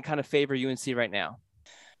 he's starting to kind of favor UNC right now?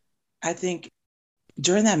 I think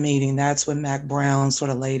during that meeting, that's when Mack Brown sort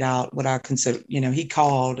of laid out what I consider, he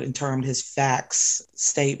called and termed his facts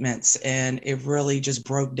statements. And it really just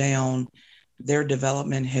broke down their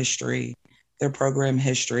development history, their program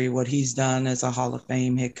history, what he's done as a Hall of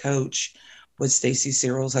Fame head coach, what Stacy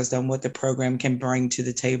Searels has done, what the program can bring to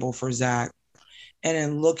the table for Zach. And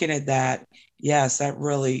in looking at that, yes, that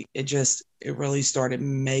really, it really started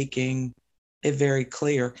making it very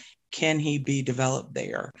clear. Can he be developed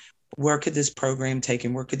there? Where could this program take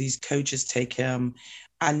him? Where could these coaches take him?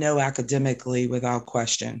 I know academically, without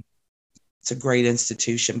question, it's a great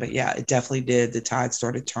institution, but yeah, it definitely did. The tide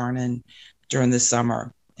started turning during the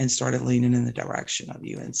summer and started leaning in the direction of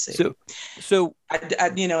UNC. So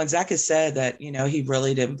and Zach has said that, he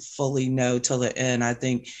really didn't fully know till the end. I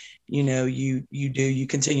think, you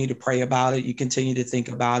continue to pray about it. You continue to think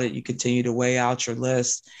about it. You continue to weigh out your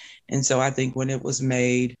list. And so I think when it was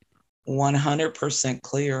made 100%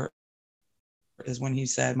 clear is when he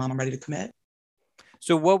said, Mom, I'm ready to commit.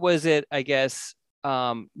 So what was it, I guess,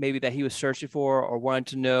 maybe that he was searching for or wanted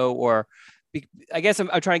to know, or I guess I'm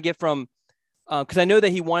trying to get from, because I know that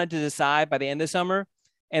he wanted to decide by the end of the summer.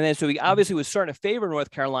 And then so he obviously was starting to favor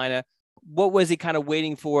North Carolina. What was he kind of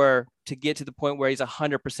waiting for to get to the point where he's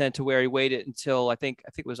 100% to where he waited until I think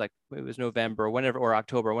it was November or whenever, or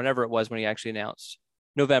October, whenever it was when he actually announced?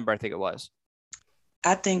 November, I think it was.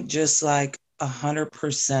 I think just like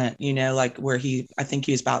 100%, like where I think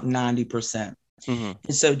he was about 90%. Mm-hmm.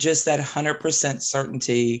 And so just that 100%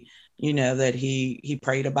 certainty, that he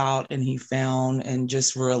prayed about and he found, and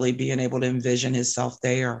just really being able to envision himself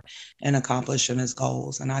there and accomplishing his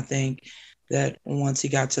goals. And I think that once he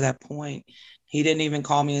got to that point, he didn't even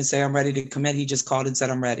call me and say, I'm ready to commit. He just called and said,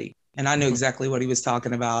 I'm ready. And I knew exactly what he was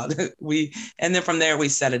talking about. And then from there we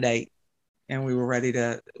set a date, and we were ready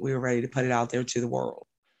to put it out there to the world.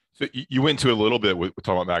 So you went to a little bit with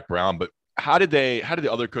talking about Mack Brown, but how did the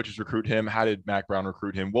other coaches recruit him? How did Mack Brown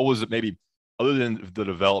recruit him? What was it, maybe other than the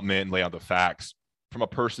development and lay out the facts, from a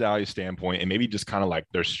personality standpoint, and maybe just kind of like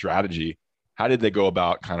their strategy? How did they go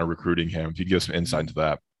about kind of recruiting him? If you could give some insight into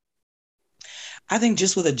that. I think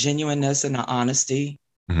just with a genuineness and an honesty.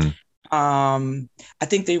 Mm-hmm. I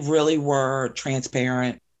think they really were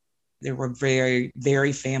transparent. They were very,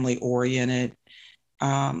 very family oriented.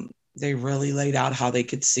 They really laid out how they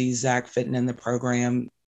could see Zach fitting in the program.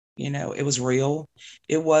 It was real.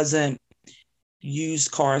 It wasn't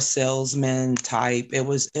used car salesman type. It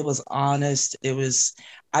was honest.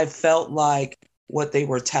 I felt like what they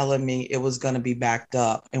were telling me, it was going to be backed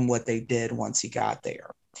up in what they did once he got there.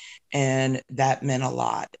 And that meant a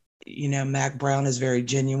lot. Mack Brown is very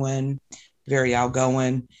genuine, very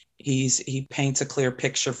outgoing. He paints a clear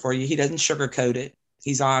picture for you. He doesn't sugarcoat it.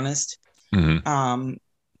 He's honest. Mm-hmm.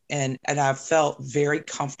 And I felt very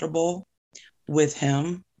comfortable with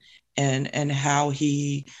him and how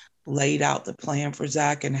he laid out the plan for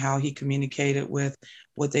Zach and how he communicated with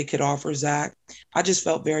what they could offer Zach. I just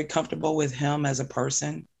felt very comfortable with him as a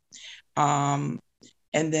person. And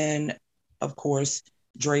then, of course,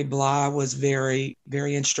 Dre Bly was very,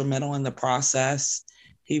 very instrumental in the process.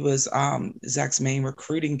 He was Zach's main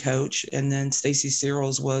recruiting coach. And then Stacy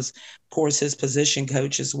Searles was, of course, his position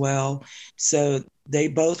coach as well. So they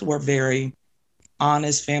both were very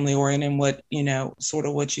honest, family oriented. What, sort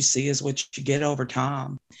of what you see is what you get over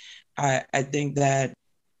time. I think that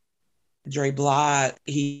Dre Bly,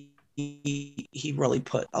 he really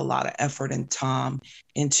put a lot of effort and time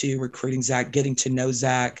into recruiting Zach, getting to know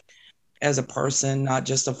Zach as a person, not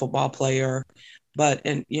just a football player,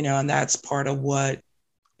 and that's part of what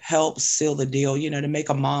helps seal the deal, to make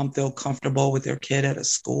a mom feel comfortable with their kid at a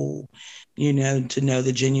school, to know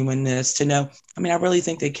the genuineness, I really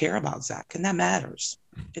think they care about Zach, and that matters.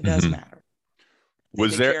 It does Mm-hmm. matter. They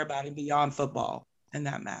care about him beyond football, and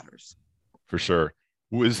that matters. For sure.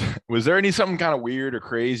 Was there something kind of weird or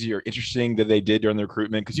crazy or interesting that they did during the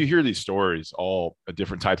recruitment? Because you hear these stories, all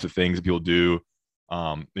different types of things that people do.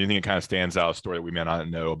 Anything that kind of stands out, a story that we may not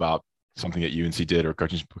know about, something that UNC did or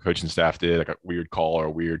coaching staff did, like a weird call or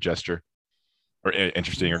a weird gesture, or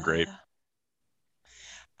interesting or great?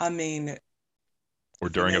 Or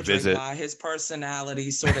during a visit, his personality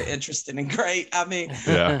sort of interesting and great.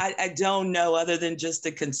 yeah. I don't know, other than just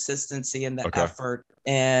the consistency and the effort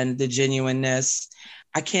and the genuineness.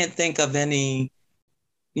 I can't think of any,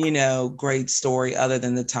 great story other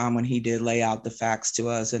than the time when he did lay out the facts to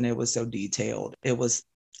us, and it was so detailed. It was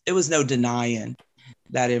no denying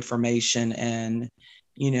that information and,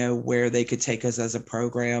 where they could take us as a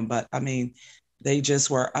program. But they just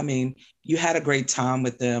were, you had a great time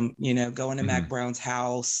with them, going to mm-hmm. Mack Brown's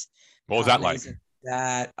house. What was that like?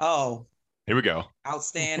 Here we go.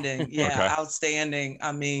 Outstanding. Yeah. Outstanding.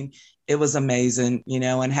 It was amazing,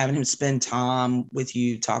 and having him spend time with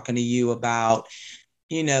you, talking to you about,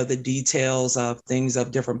 the details of things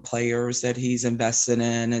of different players that he's invested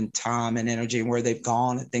in, and time and energy, and where they've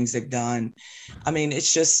gone and things they've done.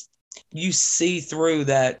 It's just, you see through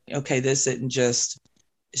that, okay,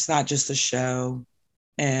 it's not just a show,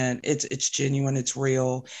 and it's genuine, it's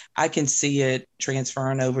real. I can see it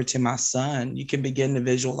transferring over to my son. You can begin to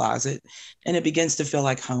visualize it, and it begins to feel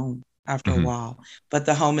like home after mm-hmm. a while. But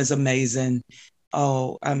the home is amazing.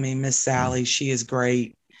 Miss Sally, she is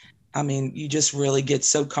great. You just really get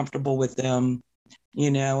so comfortable with them,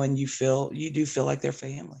 and you do feel like they're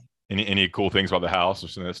family. Any cool things about the house or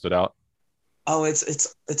something that stood out? Oh,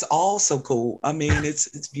 it's all so cool.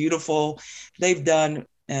 It's beautiful. They've done,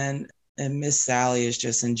 and Miss Sally is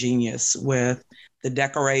just ingenious with the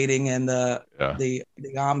decorating and the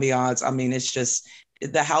ambiance. It's just,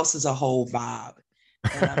 the house is a whole vibe.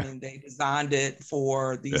 And they designed it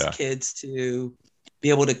for these kids to be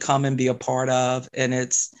able to come and be a part of. And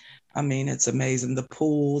it's I mean, it's amazing. The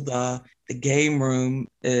pool, the game room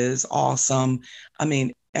is awesome. I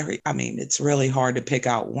mean, it's really hard to pick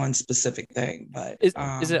out one specific thing, but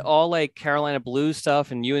Is it all like Carolina Blues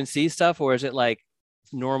stuff and UNC stuff, or is it like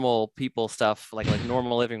normal people stuff, like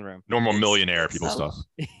normal living room? Normal millionaire people stuff.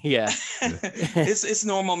 Yeah. It's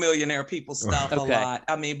normal millionaire people stuff a lot.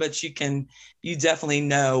 I mean, but you definitely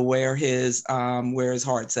know where his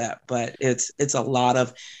heart's at, but it's a lot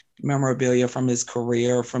of memorabilia from his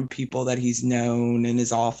career, from people that he's known in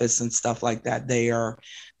his office and stuff like that there.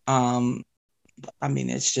 I mean,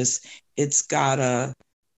 it's got a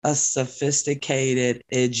sophisticated,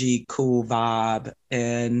 edgy, cool vibe,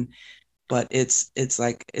 but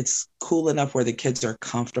it's cool enough where the kids are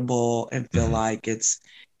comfortable and feel like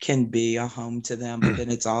can be a home to them. But then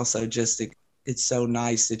it's also just it's so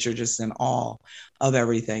nice that you're just in awe of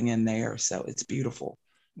everything in there. So it's beautiful.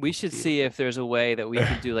 We should see if there's a way that we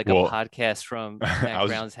could do like a podcast from Mack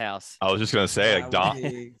Brown's house. I was just gonna say, like Don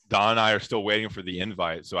and I are still waiting for the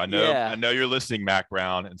invite. So I know you're listening, Mack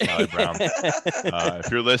Brown and Sally Brown. If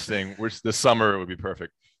you're listening, this summer it would be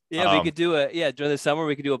perfect. Yeah, we could do during the summer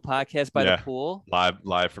we could do a podcast by the pool.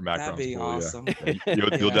 Live from Mack Brown's pool. Awesome. Yeah.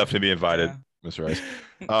 You'll definitely be invited. Mr. Rice.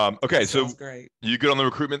 Okay, so great. You good on the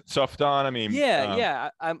recruitment stuff, Don? I mean,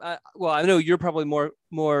 well, I know you're probably more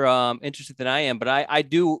interested than I am, but I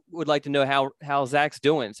would like to know how Zach's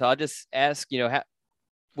doing. So I'll just ask,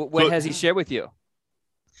 what has he shared with you?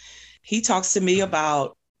 He talks to me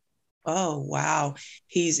about, oh wow,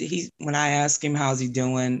 he's when I ask him how's he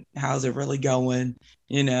doing, how's it really going,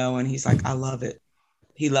 and he's like, I love it.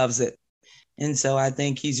 He loves it. And so I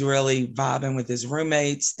think he's really vibing with his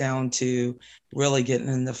roommates down to really getting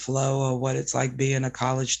in the flow of what it's like being a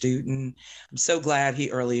college student. I'm so glad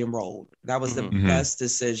he early enrolled. That was the best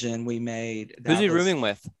decision we made. Who's he rooming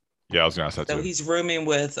with? Yeah, I was going to ask that too. So he's rooming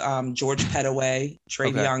with George Pettaway,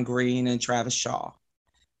 Travion Green, and Travis Shaw.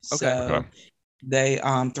 So they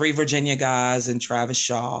 3 Virginia guys and Travis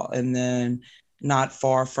Shaw. And then not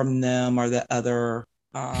far from them are the other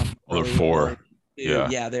 4.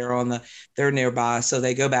 Yeah, they're nearby. So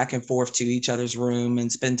they go back and forth to each other's room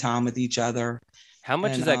and spend time with each other. How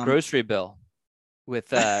much is that grocery bill with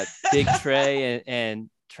Big Trey and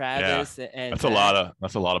Travis? Yeah. And that's a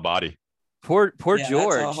lot of body. Poor George.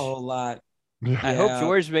 That's a whole lot. I hope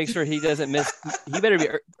George makes sure he doesn't miss. He better be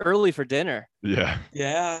early for dinner. Yeah.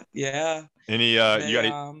 Any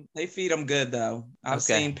they feed them good though. I've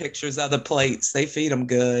seen pictures of the plates. They feed them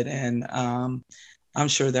good, and I'm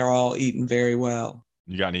sure they're all eating very well.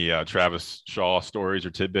 You got any Travis Shaw stories or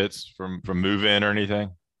tidbits from move-in or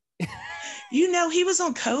anything? He was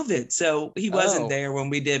on COVID, so he wasn't there when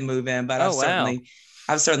we did move in, but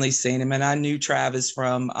I've certainly seen him. And I knew Travis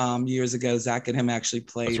from years ago. Zach and him actually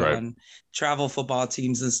played on travel football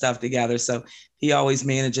teams and stuff together. So he always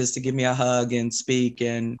manages to give me a hug and speak.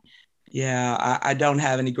 And I don't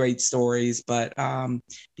have any great stories, but And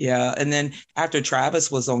then after Travis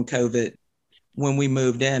was on COVID, when we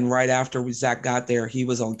moved in, right after Zach got there, he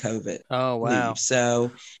was on COVID. Oh, wow. Leave. So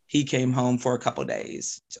he came home for a couple of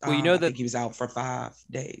days. Well, I think he was out for 5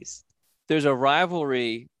 days. There's a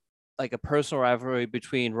rivalry, like a personal rivalry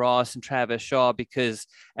between Ross and Travis Shaw, because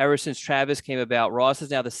ever since Travis came about, Ross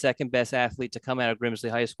is now the second best athlete to come out of Grimsley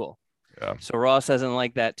High School. Yeah. So Ross doesn't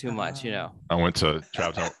like that too much, I went to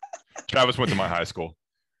Travis. Travis went to my high school.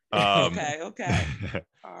 Okay.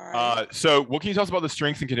 All right. So what can you tell us about the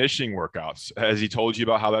strength and conditioning workouts? Has he told you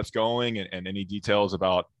about how that's going and any details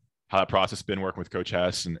about how that process has been working with Coach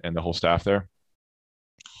Hess and the whole staff there?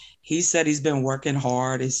 He said he's been working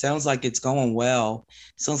hard. It sounds like it's going well.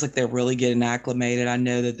 It sounds like they're really getting acclimated. I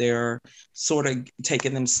know that they're sort of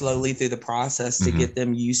taking them slowly through the process to get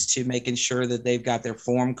them used to making sure that they've got their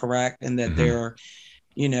form correct and that they're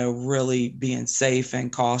really being safe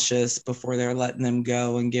and cautious before they're letting them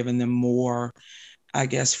go and giving them more, I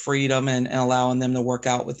guess, freedom and allowing them to work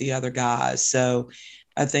out with the other guys. So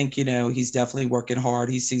I think, he's definitely working hard.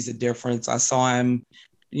 He sees a difference. I saw him,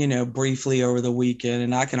 briefly over the weekend,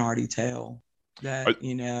 and I can already tell that,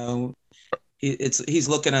 he's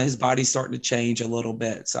looking at his body starting to change a little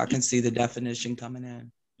bit. So I can see the definition coming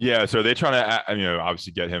in. Yeah. So they're trying to,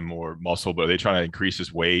 obviously get him more muscle, but they're trying to increase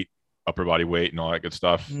his weight, upper body weight and all that good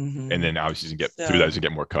stuff. And then obviously he's gonna get through that, he's gonna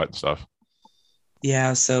get more cut and stuff.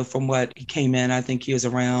 Yeah. So from what he came in, I think he was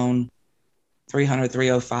around 300,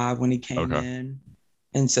 305 when he came in.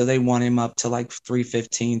 And so they want him up to like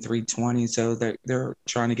 315, 320. So they're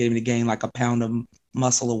trying to get him to gain like a pound of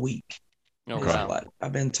muscle a week. Okay. Is what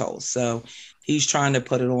I've been told. So he's trying to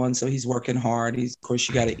put it on. So he's working hard. Of course,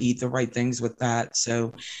 you got to eat the right things with that.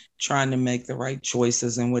 So trying to make the right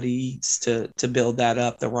choices and what he eats to build that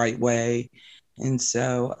up the right way. And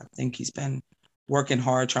so I think he's been working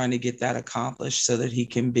hard trying to get that accomplished so that he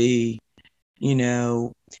can be,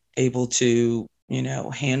 able to,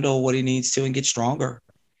 handle what he needs to and get stronger.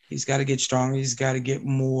 He's got to get stronger. He's got to get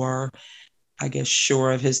more, I guess,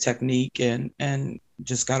 sure of his technique and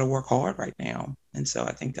just got to work hard right now. And so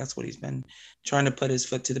I think that's what he's been trying to put his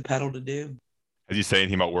foot to the pedal to do. Has he said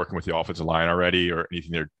anything about working with the offensive line already, or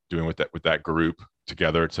anything they're doing with that group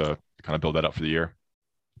together to kind of build that up for the year?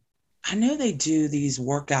 I know they do these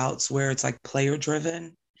workouts where it's like player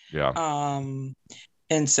driven. Yeah.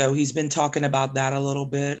 And so he's been talking about that a little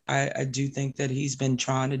bit. I do think that he's been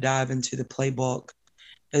trying to dive into the playbook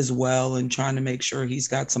as well and trying to make sure he's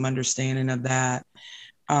got some understanding of that.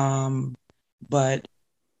 But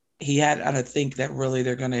I think that really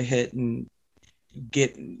they're going to hit and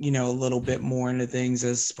get, a little bit more into things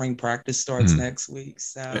as spring practice starts next week.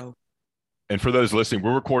 So. And for those listening,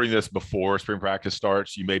 we're recording this before spring practice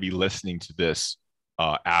starts. You may be listening to this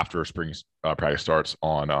after spring practice starts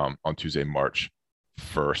on Tuesday, March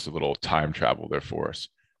 1st. A little time travel there for us.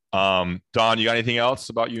 Don, you got anything else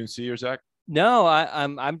about UNC or Zach? No,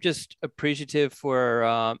 I'm just appreciative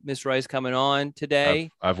for Miss Rice coming on today.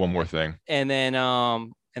 I have one more thing, and then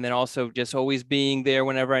also just always being there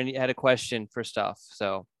whenever I had a question for stuff.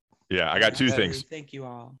 So yeah, I got two things. Thank you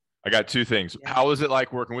all. I got two things. Yeah. How was it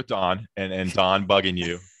like working with Don and Don bugging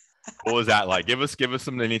you? What was that like? Give us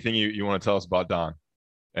anything you want to tell us about Don.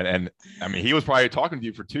 And I mean, he was probably talking to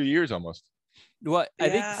you for 2 years almost. Well, I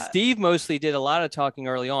think Steve mostly did a lot of talking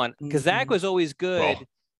early on because Zach was always good. Well,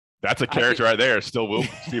 that's a character right there. Steve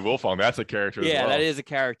Wilfong. That's a character. Yeah, as well. That is a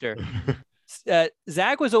character.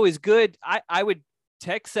 Zach was always good. I would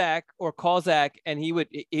text Zach or call Zach, and he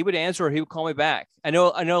would answer, or he would call me back. I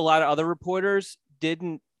know a lot of other reporters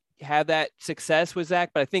didn't have that success with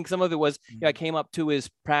Zach, but I think some of it was I came up to his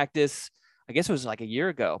practice. I guess it was like a year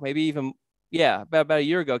ago, maybe even about a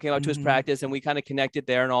year ago. Came up to his practice, and we kind of connected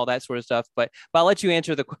there and all that sort of stuff. But I'll let you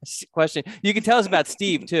answer the question. You can tell us about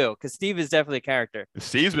Steve too, because Steve is definitely a character.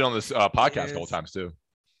 Steve's been on this podcast a couple times too.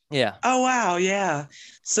 Yeah. Oh, wow. Yeah.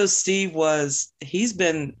 So Steve he's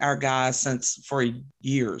been our guy for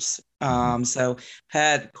years. So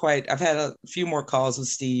I've had a few more calls with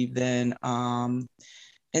Steve than,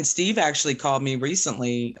 and Steve actually called me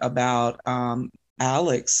recently about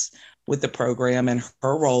Alex with the program and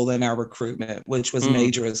her role in our recruitment, which was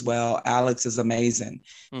major as well. Alex is amazing.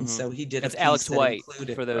 And so he did. It's Alex White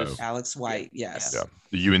for those. Alex White. Yes. Yeah.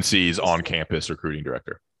 The UNC's on-campus recruiting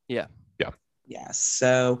director. Yeah. Yes.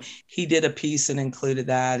 So he did a piece and included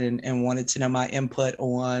that and wanted to know my input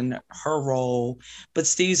on her role. But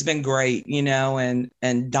Steve's been great,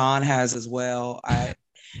 and Don has as well.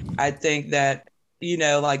 I think that,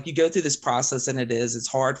 like you go through this process and it's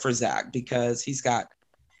hard for Zach because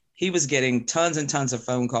he was getting tons and tons of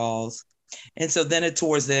phone calls. And so then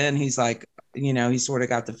towards the end, he's like, he sort of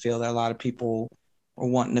got the feel that a lot of people were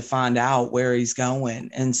wanting to find out where he's going.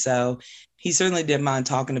 And so he certainly didn't mind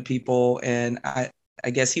talking to people. And I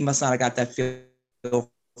guess he must not have got that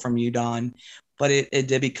feel from you, Don, but it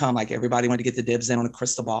did become like everybody wanted to get the dibs in on a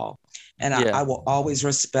crystal ball. And I will always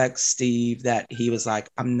respect Steve that he was like,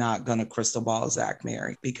 I'm not going to crystal ball Zach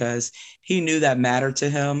Merrick, because he knew that mattered to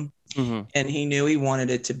him. And he knew he wanted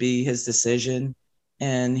it to be his decision.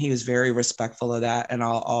 And he was very respectful of that. And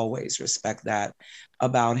I'll always respect that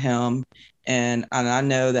about him. And I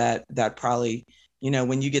know that probably,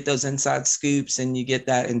 when you get those inside scoops and you get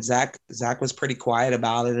that, and Zach was pretty quiet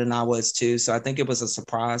about it, and I was too. So I think it was a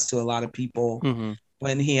surprise to a lot of people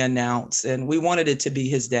when he announced, and we wanted it to be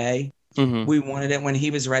his day. We wanted it when he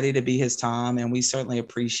was ready to be his time. And we certainly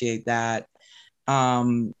appreciate that.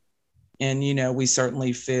 And, we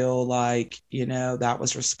certainly feel like, that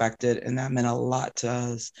was respected, and that meant a lot to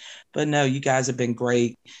us. But no, you guys have been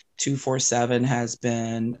great. 247 has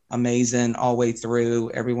been amazing all the way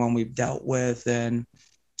through, everyone we've dealt with. And,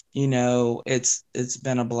 it's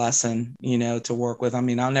been a blessing, to work with. I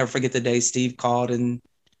mean, I'll never forget the day Steve called and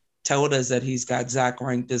told us that he's got Zach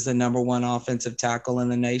ranked as the #1 offensive tackle in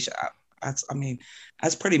the nation.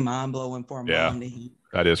 That's pretty mind blowing for a mom to hear.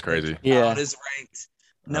 That is crazy. Yeah. Is ranked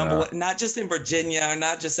 #1, not just in Virginia, or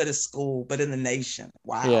not just at a school, but in the nation.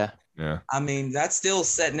 Wow. Yeah. I mean, that's still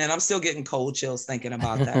setting in. I'm still getting cold chills thinking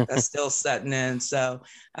about that. That's still setting in. So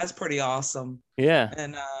that's pretty awesome. Yeah.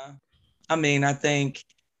 And I think,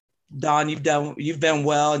 Don, you've been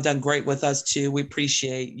well and done great with us too. We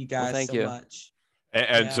appreciate you guys much.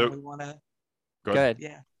 And so we want to go ahead.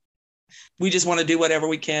 Yeah. We just want to do whatever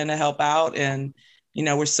we can to help out. And,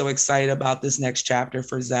 we're so excited about this next chapter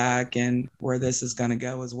for Zach and where this is going to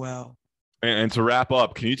go as well. And to wrap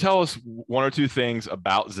up, can you tell us one or two things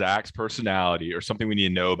about Zach's personality, or something we need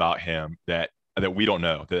to know about him that that we don't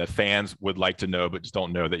know, that fans would like to know, but just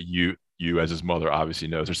don't know that you as his mother obviously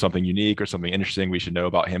knows? There's something unique or something interesting we should know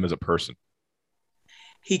about him as a person.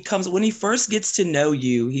 He comes when he first gets to know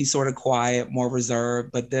you, he's sort of quiet, more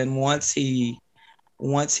reserved. But then once he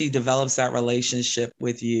develops that relationship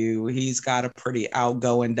with you, he's got a pretty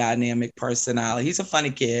outgoing, dynamic personality. He's a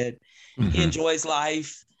funny kid. Mm-hmm. He enjoys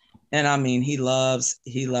life. And I mean, he loves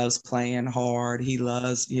playing hard. He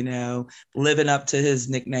loves, living up to his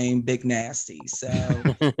nickname, Big Nasty.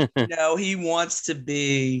 So, he wants to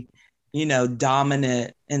be,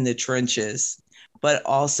 dominant in the trenches, but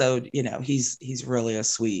also, he's really a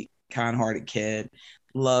sweet, kind-hearted kid.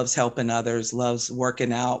 Loves helping others, loves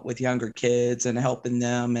working out with younger kids and helping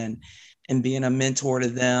them and being a mentor to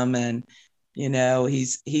them. And,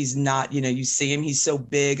 he's not, you see him, he's so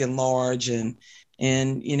big and large and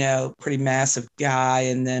pretty massive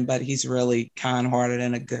guy. But he's really kind-hearted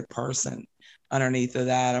and a good person underneath of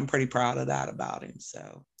that. I'm pretty proud of that about him.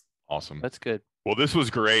 So awesome. That's good. Well, this was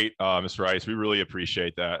great, Mr. Rice. We really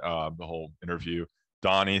appreciate that, the whole interview.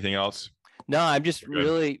 Don, anything else? No, I'm just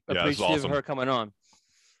really appreciative awesome. of her coming on.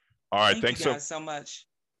 All right. Thank Thanks you guys so much.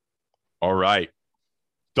 All right.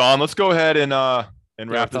 Don, let's go ahead and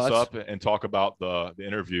wrap this thoughts? up and talk about the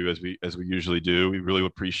interview as we usually do. We really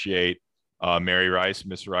appreciate Mary Rice,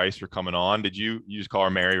 Miss Rice, for coming on. Did you just call her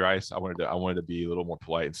Mary Rice? I wanted to be a little more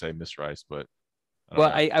polite and say Miss Rice, but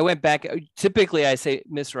I went back. Typically, I say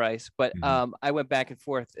Miss Rice, but I went back and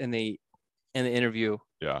forth in the interview.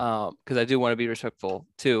 Yeah. Because I do want to be respectful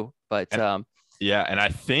too. But yeah, and I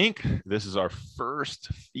think this is our first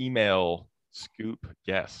female Scoop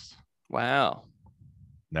guest. Wow.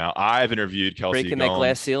 Now, I've interviewed Kelsey breaking Gomes. that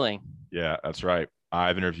glass ceiling. Yeah, that's right.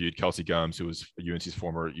 I've interviewed Kelsey Gomes, who was UNC's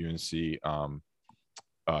former UNC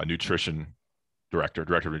nutrition director of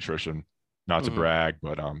nutrition. Not to brag,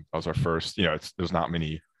 but that was our first. There's not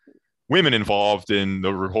many women involved in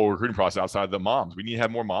the whole recruiting process outside of the moms. We need to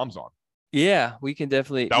have more moms on. Yeah, we can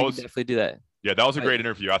definitely do that. Yeah, that was a great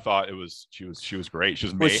interview. I thought she was great. She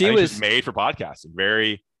was made. She was made for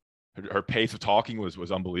podcasting. Her pace of talking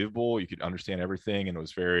was unbelievable. You could understand everything, and it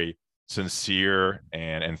was very sincere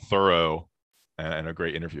and thorough, and a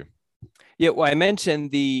great interview. Yeah, well, I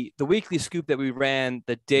mentioned the weekly scoop that we ran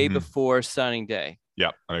the day before signing day.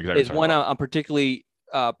 Yeah, exactly. Is one I'm particularly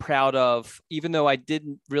proud of, even though I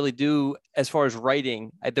didn't really do as far as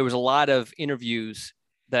writing. There was a lot of interviews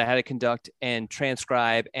that I had to conduct and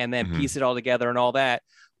transcribe and then piece it all together and all that.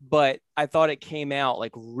 But I thought it came out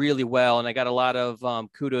like really well. And I got a lot of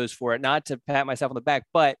kudos for it, not to pat myself on the back,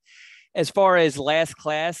 but as far as last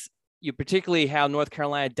class, particularly how North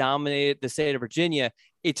Carolina dominated the state of Virginia,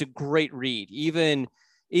 it's a great read, even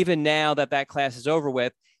now that class is over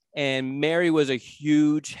with. And Mary was a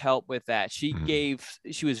huge help with that. She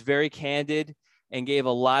was very candid and gave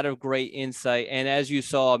a lot of great insight. And as you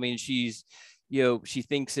saw, I mean, she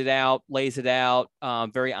thinks it out, lays it out,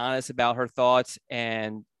 very honest about her thoughts.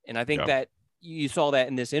 And I think that you saw that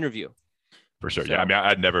in this interview. For sure. So, yeah. I mean,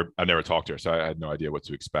 I've never talked to her, so I had no idea what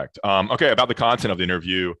to expect. Okay. About the content of the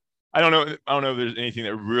interview. I don't know if there's anything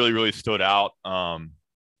that really, really stood out.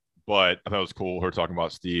 But I thought it was cool. Her talking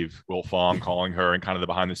about Steve Wiltfong, calling her and kind of the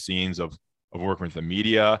behind the scenes of working with the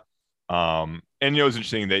media. And it was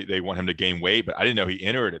interesting. They want him to gain weight, but I didn't know he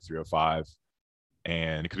entered at 305.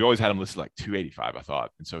 And because we always had him listed like 285, I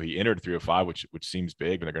thought. And so he entered 305, which seems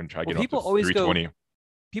big, but they're going to try to get him up to 320.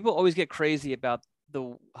 People always get crazy about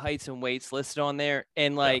the heights and weights listed on there.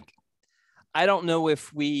 And I don't know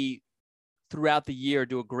if we throughout the year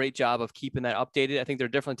do a great job of keeping that updated. I think there are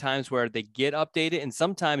different times where they get updated, and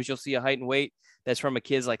sometimes you'll see a height and weight that's from a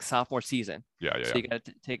kid's like sophomore season. So you got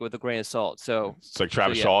to take it with a grain of salt. So it's like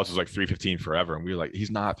Travis Shaw was like 315 forever, and we were like,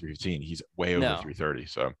 he's not 315, he's way over 330.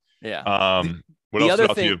 So yeah. What else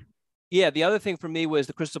about you? Yeah, the other thing for me was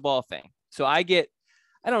the crystal ball thing. So I get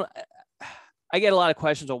a lot of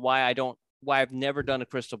questions on why I've never done a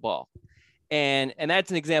crystal ball, and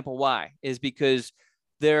that's an example why is because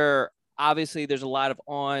obviously there's a lot of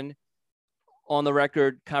on the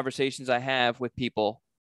record conversations I have with people.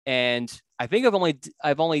 And I think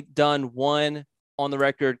I've only done one on the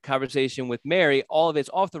record conversation with Mary. All of it's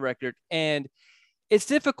off the record. And it's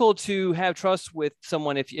difficult to have trust with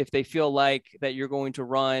someone if they feel like that you're going to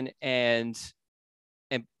run and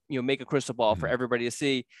make a crystal ball for everybody to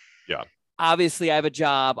see. Yeah. Obviously I have a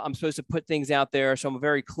job. I'm supposed to put things out there. So I'm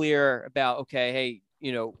very clear about, okay, hey,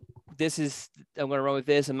 I'm going to run with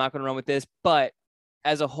this. I'm not going to run with this. But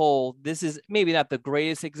as a whole, this is maybe not the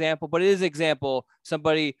greatest example, but it is an example.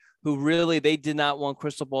 Somebody who really, they did not want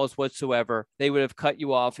crystal balls whatsoever. They would have cut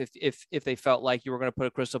you off if they felt like you were going to put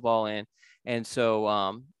a crystal ball in. And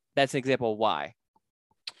so that's an example of why.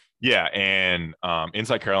 Yeah, and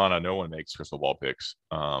inside Carolina, no one makes crystal ball picks.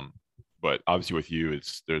 But obviously with you,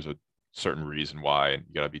 there's a certain reason why, and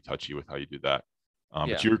you got to be touchy with how you do that.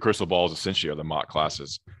 But your crystal balls essentially are the mock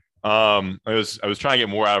classes. I was trying to get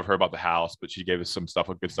more out of her about the house, but she gave us some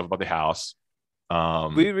good stuff about the house.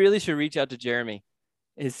 We really should reach out to Jeremy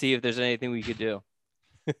and see if there's anything we could do.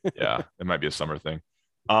 Yeah, it might be a summer thing.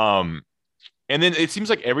 And then it seems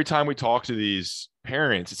like every time we talk to these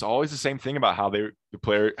parents, it's always the same thing about how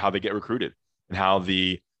they get recruited and how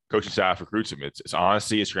the coaching staff recruits them. It's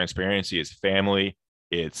honesty, it's transparency, it's family,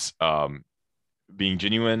 it's being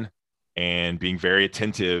genuine and being very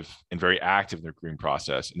attentive and very active in their recruiting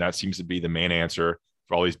process. And that seems to be the main answer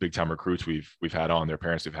for all these big time recruits we've had on, their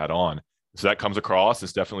parents we've had on. So that comes across.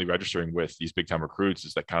 It's definitely registering with these big time recruits,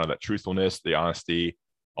 is that kind of that truthfulness, the honesty,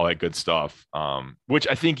 all that good stuff, which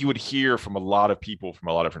I think you would hear from a lot of people from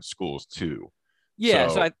a lot of different schools too. Yeah.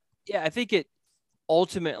 So I think it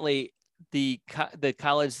ultimately the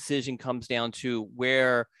college decision comes down to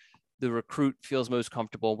where the recruit feels most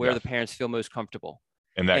comfortable, where the parents feel most comfortable.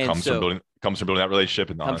 And that comes from building that relationship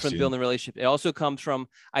and comes from building the relationship. It also comes from,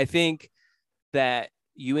 I think that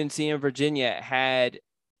UNC and Virginia had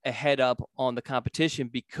a head up on the competition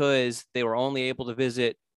because they were only able to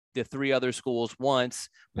visit the three other schools once,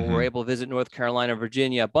 but were able to visit North Carolina,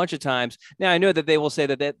 Virginia a bunch of times. Now I know that they will say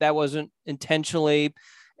that wasn't intentionally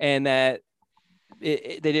and that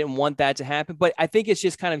they didn't want that to happen, but I think it's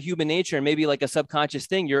just kind of human nature and maybe like a subconscious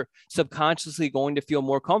thing. You're subconsciously going to feel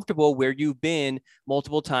more comfortable where you've been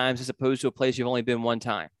multiple times as opposed to a place you've only been one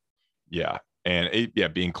time. Yeah. And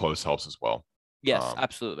being close helps as well. Yes,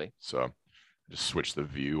 absolutely. So just switch the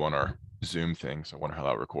view on our Zoom thing. So I wonder how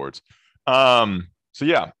that records. So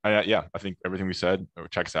I think everything we said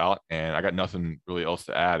checks out, and I got nothing really else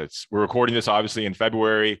to add. We're recording this obviously in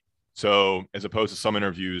February, so as opposed to some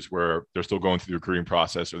interviews where they're still going through the recruiting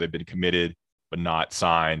process or they've been committed but not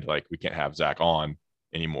signed, like we can't have Zach on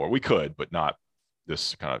anymore. We could, but not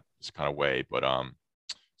this kind of way. But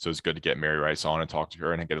so it's good to get Mary Rice on and talk to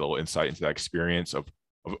her and get a little insight into that experience of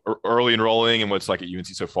early enrolling and what's like at UNC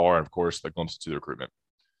so far, and of course the glimpse to the recruitment.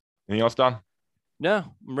 Anything else, Don?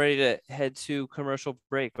 No, I'm ready to head to commercial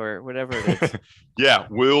break or whatever it is. Yeah,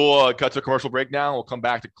 we'll cut to a commercial break now. We'll come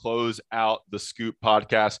back to close out the Scoop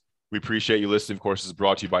podcast. We appreciate you listening. Of course, this is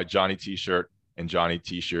brought to you by Johnny T-Shirt and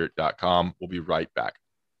JohnnyT-Shirt.com. We'll be right back.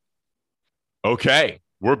 Okay,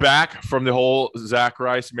 we're back from the whole Zach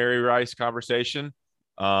Rice, Mary Rice conversation.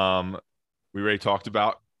 We already talked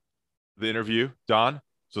about the interview, Don.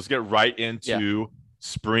 So let's get right into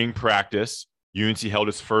spring practice. UNC held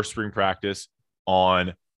its first spring practice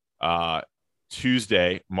on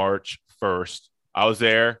Tuesday, March 1st. I was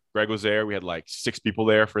there. Greg was there. We had like 6 people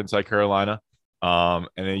there for Inside Carolina. And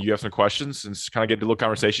then you have some questions and just kind of get a little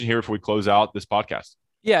conversation here before we close out this podcast.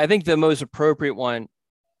 Yeah, I think the most appropriate one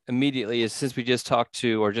immediately is, since we just talked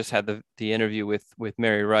to or just had the interview with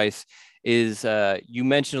Mary Rice, is you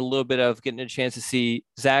mentioned a little bit of getting a chance to see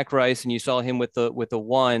Zach Rice, and you saw him with the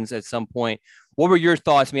ones at some point. What were your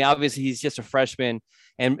thoughts? I mean, obviously he's just a freshman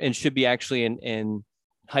and should be actually in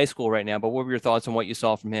high school right now, but what were your thoughts on what you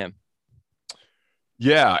saw from him?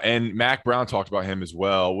 Yeah, and Mac Brown talked about him as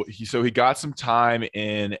well. So he got some time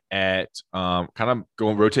in at kind of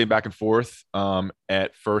rotating back and forth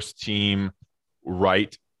at first team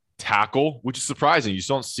right tackle, which is surprising. You just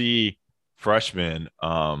don't see freshmen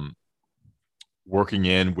working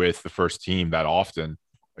in with the first team that often,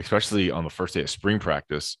 especially on the first day of spring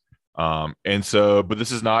practice. But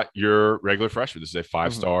this is not your regular freshman. This is a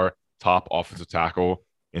 5-star top offensive tackle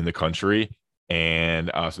in the country. And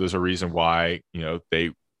so there's a reason why,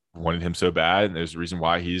 they wanted him so bad. And there's a reason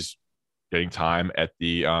why he's getting time at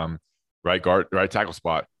the right tackle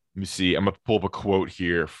spot. Let me see. I'm going to pull up a quote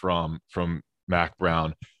here from Mac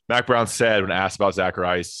Brown. Mac Brown said, when asked about Zach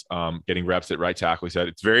Rice getting reps at right tackle, he said,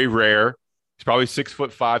 "It's very rare. He's probably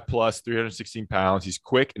 6'5" plus, 316 pounds. He's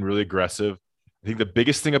quick and really aggressive. I think the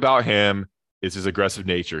biggest thing about him is his aggressive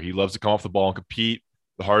nature. He loves to come off the ball and compete.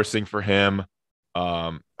 The hardest thing for him,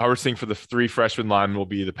 hardest thing for the 3 freshman linemen will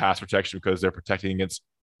be the pass protection, because they're protecting against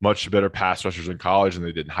much better pass rushers in college than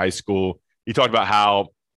they did in high school." He talked about how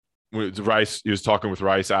Rice, he was talking with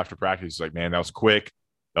Rice after practice. He's like, "Man, that was quick.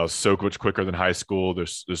 That was so much quicker than high school.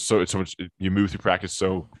 There's so much, you move through practice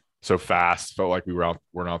so fast. Felt like we weren't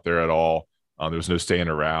out there at all. There was no staying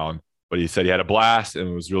around." But he said he had a blast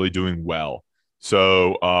and was really doing well.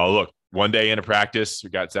 So look, one day into practice, we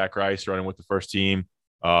got Zach Rice running with the first team,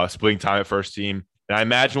 splitting time at first team. And I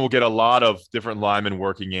imagine we'll get a lot of different linemen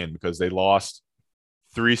working in, because they lost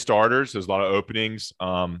 3 starters. There's a lot of openings.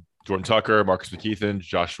 Jordan Tucker, Marcus McKeithen,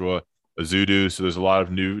 Joshua Azudu. So there's a lot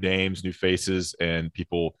of new names, new faces, and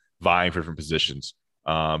people vying for different positions.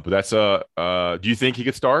 But that's do you think he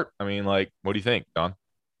could start? I mean, like, what do you think, Don?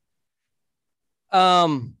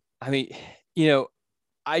 I mean, you know,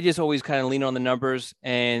 I just always kind of lean on the numbers,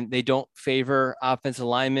 and they don't favor offensive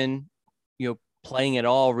linemen, playing at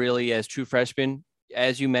all really as true freshmen.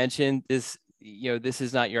 As you mentioned, this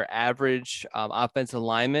is not your average offensive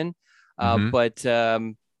lineman, but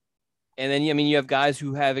and then I mean you have guys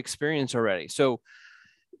who have experience already. So,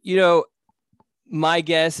 my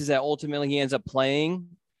guess is that ultimately he ends up playing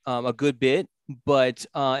a good bit, but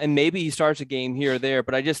and maybe he starts a game here or there.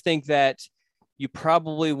 But I just think that you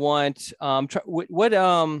probably want I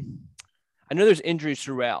know there's injuries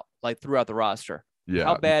throughout the roster. Yeah.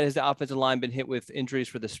 How bad has the offensive line been hit with injuries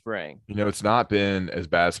for the spring? It's not been as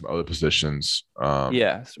bad as some other positions.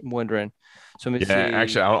 Yeah, so I'm wondering. So let me see.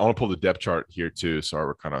 Actually, I want to pull the depth chart here too. Sorry,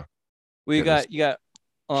 we're kind of. You got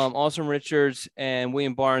Austin Richards and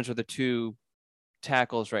William Barnes are the two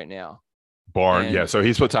tackles right now. Barnes, so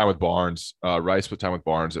he split time with Barnes. Rice split time with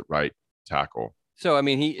Barnes at right tackle. So I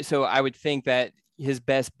mean, so I would think that his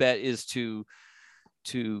best bet is to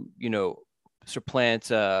supplant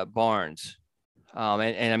Barnes.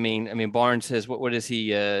 And I mean Barnes says what is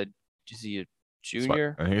he? Is he a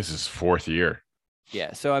junior? I think this is his fourth year.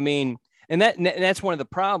 Yeah. So I mean, and that's one of the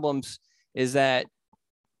problems is that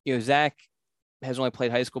Zach has only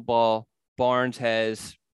played high school ball. Barnes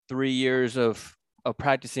has 3 years of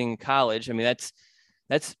practicing college. I mean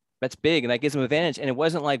that's big, and that gives him an advantage. And it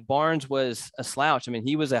wasn't like Barnes was a slouch. I mean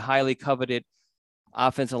he was a highly coveted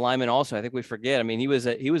offensive lineman. Also, I think we forget. I mean he was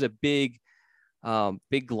a big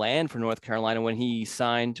land for North Carolina when he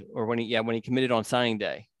signed or when he committed on signing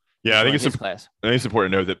day. Yeah, I think it's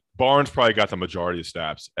important to know that Barnes probably got the majority of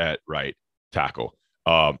snaps at right tackle.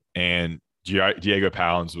 And Diego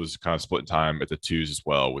Pounds was kind of splitting time at the twos as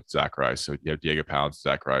well with Zach Rice. So you have Diego Pounds,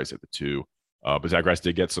 Zach Rice at the two. But Zach Rice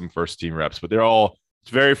did get some first team reps, but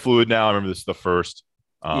it's very fluid now. I remember this is the first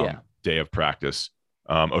day of practice.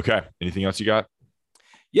 Okay. Anything else you got?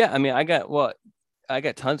 Yeah. I mean, I got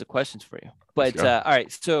tons of questions for you, but all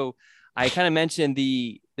right. So I kind of mentioned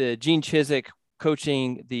the Gene Chizik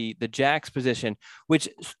coaching the Jacks position, which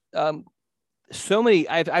I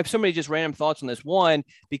have so many just random thoughts on this. One,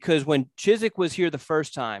 because when Chizik was here the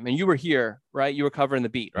first time, and you were here, right? You were covering the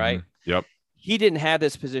beat, right? Mm-hmm. Yep. He didn't have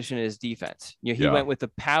this position in his defense. He went with the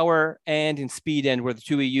power end and speed end were the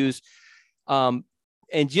two he used. And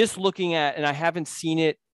just looking at, and I haven't seen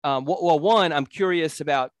it. One, I'm curious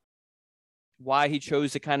about why he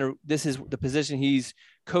chose to this is the position he's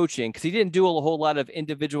coaching, because he didn't do a whole lot of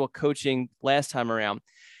individual coaching last time around.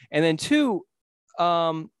 And then two,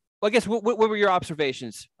 I guess what were your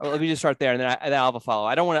observations? Let me just start there, and then I'll have a follow.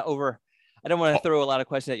 I don't want to throw a lot of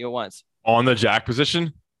questions at you at once. On the Jack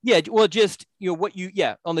position? Yeah, well, just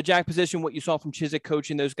on the Jack position, what you saw from Chizik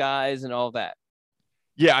coaching those guys and all of that.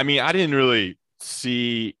 Yeah, I mean, I didn't really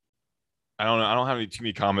see. I don't know. I don't have too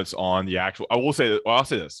many comments on the actual. I'll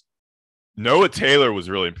say this. Noah Taylor was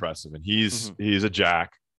really impressive, and he's a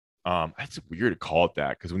Jack. It's weird to call it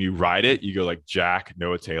that because when you write it, you go like Jack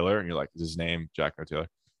Noah Taylor, and you're like, is his name Jack Noah Taylor?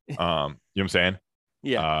 You know what I'm saying?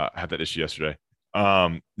 Yeah. I had that issue yesterday.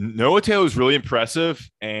 Noah Taylor was really impressive,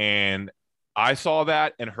 and I saw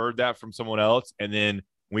that and heard that from someone else. And then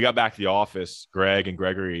when we got back to the office, Greg and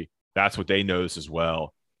Gregory, that's what they noticed as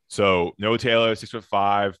well. So Noah Taylor,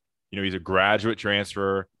 6'5", he's a graduate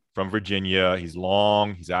transfer from Virginia. He's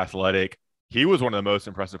long, he's athletic. He was one of the most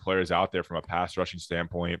impressive players out there from a pass rushing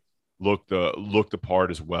standpoint. Looked the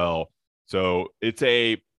part as well. So it's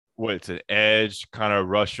an edge kind of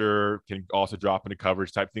rusher, can also drop into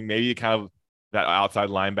coverage type thing. Maybe kind of that outside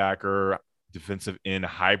linebacker, defensive end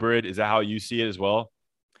hybrid. Is that how you see it as well?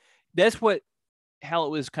 That's how it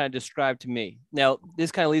was kind of described to me. Now,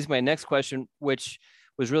 this kind of leads to my next question, which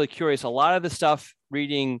was really curious. A lot of the stuff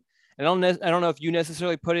reading, I don't know if you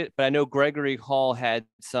necessarily put it, but I know Gregory Hall had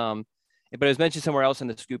some, but it was mentioned somewhere else in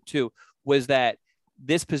the scoop too, was that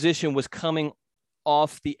this position was coming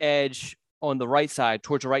off the edge on the right side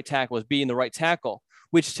towards the right tackle as being the right tackle,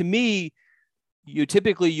 which to me, you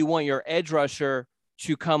want your edge rusher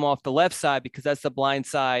to come off the left side because that's the blind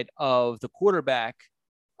side of the quarterback.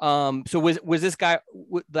 So was this guy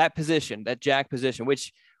that position, that Jack position,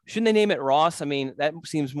 which shouldn't they name it Ross? I mean, that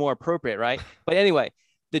seems more appropriate, right? But anyway,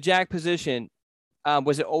 the Jack position,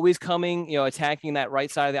 was it always coming, attacking that right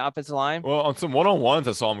side of the offensive line? Well, on some one-on-ones,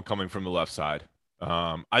 I saw him coming from the left side.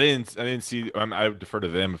 I didn't see. I would defer to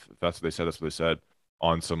them if that's what they said. That's what they said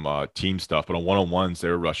on some team stuff. But on one-on-ones, they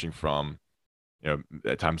were rushing from,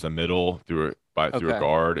 at times the middle through a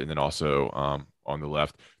guard, and then also on the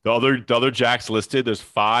left. The other Jacks listed. There's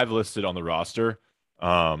 5 listed on the roster.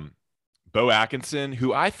 Bo Atkinson,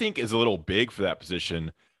 who I think is a little big for that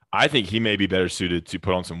position. I think he may be better suited to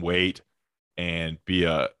put on some weight and be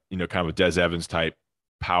a, kind of a Des Evans type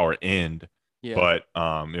power end. Yeah. But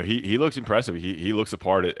he looks impressive. He looks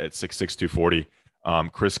apart at 6'6", 240.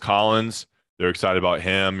 Chris Collins, they're excited about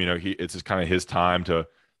him. It's just kind of his time to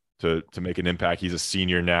make an impact. He's a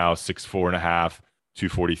senior now, 6'4.5",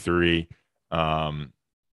 243. And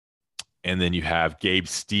then you have Gabe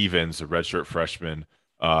Stevens, a redshirt freshman,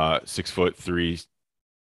 6'3",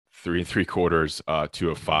 3 3/4,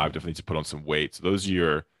 205. Definitely needs to put on some weight. So those are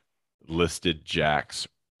your listed jacks.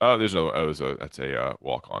 Oh, that's a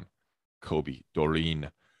walk on, Kobe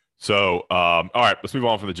Doreen. So, all right, let's move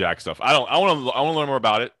on from the jack stuff. I want to learn more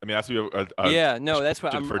about it. I mean, that's that's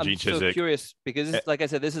what I'm so curious, because like I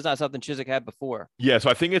said, this is not something Chizik had before. Yeah,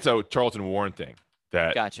 so I think it's a Charlton Warren thing.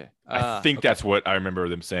 Gotcha. I think that's what I remember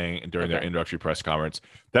them saying during their introductory press conference.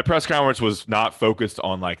 That press conference was not focused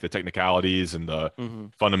on like the technicalities and the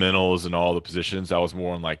fundamentals and all the positions. That was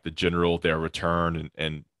more on like the general, their return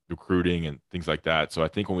and recruiting and things like that. So I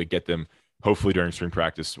think when we get them, hopefully during spring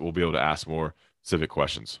practice, we'll be able to ask more civic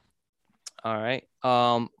questions. All right.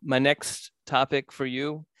 My next topic for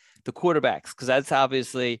you, the quarterbacks, because that's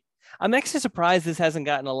obviously, I'm actually surprised this hasn't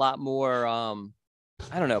gotten a lot more.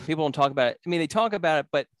 I don't know. People don't talk about it. I mean, they talk about it,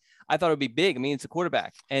 but I thought it would be big. I mean, it's a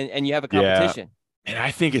quarterback, and you have a competition. Yeah. And I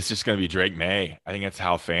think it's just going to be Drake May. I think that's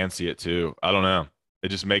how fans see it too. I don't know. It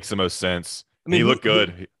just makes the most sense. I mean, he looked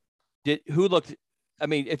good. Who looked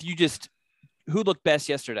best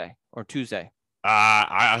yesterday or Tuesday?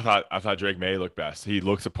 I thought Drake May looked best. He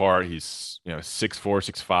looks apart. He's 6'4",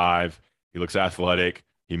 6'5". He looks athletic.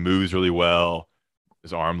 He moves really well.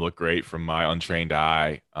 His arm looked great from my untrained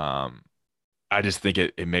eye. I just think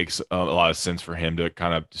it makes a lot of sense for him to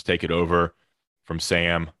kind of just take it over from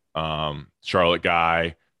Sam, Charlotte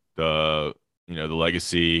guy, the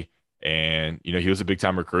legacy, and he was a big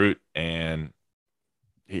time recruit, and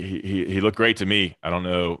he looked great to me. I don't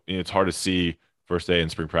know, it's hard to see first day in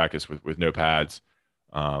spring practice with no pads,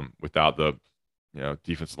 without the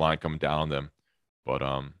defensive line coming down on them, but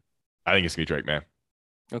I think it's gonna be Drake, man.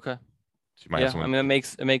 Okay. So I mean, it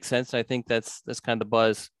makes sense. I think that's kind of the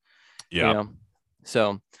buzz. Yeah.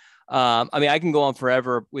 So, I mean, I can go on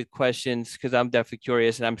forever with questions because I'm definitely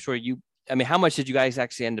curious, and I'm sure how much did you guys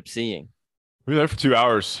actually end up seeing? We were there for 2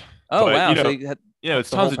 hours. Oh, but, wow.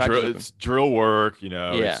 It's tons of drill. It's drill work.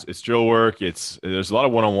 It's drill work. There's a lot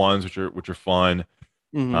of one-on-ones, which are fun.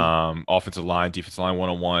 Mm-hmm. Offensive line, defensive line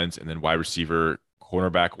one-on-ones, and then wide receiver,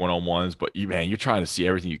 cornerback one-on-ones. But you're trying to see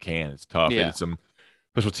everything you can. It's tough. Yeah. They did some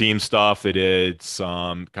special team stuff. They did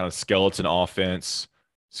some kind of skeleton offense,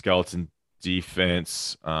 skeleton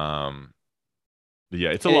defense.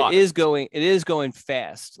 It's a lot. It is going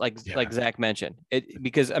fast, like Zach mentioned.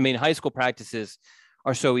 Because I mean, high school practices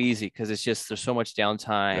are so easy because it's just there's so much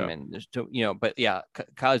downtime and there's but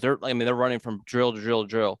college they're running from drill to drill to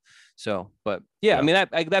drill. So, but I mean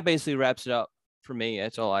that basically wraps it up for me.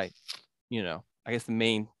 That's all I guess the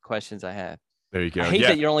main questions I have. There you go. I hate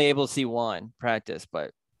that you're only able to see one practice,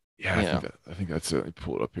 but I think that's it. Let me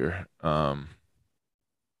pull it up here. Well,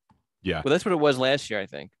 that's what it was last year, I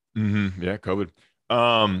think. Mm-hmm. Yeah, COVID.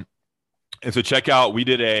 And so we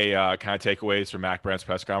did a kind of takeaways from Mack Brown's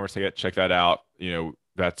press conference. Check that out. And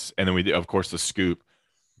then we did, of course, the scoop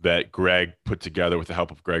that Greg put together with the help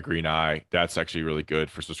of Greg Green Eye. That's actually really good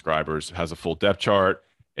for subscribers. It has a full depth chart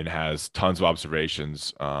and has tons of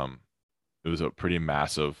observations. It was a pretty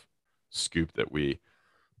massive scoop that we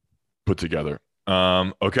put together.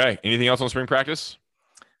 Okay. Anything else on spring practice?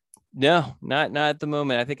 No, not at the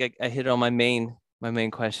moment. I think I hit on my main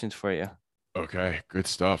questions for you. Okay, good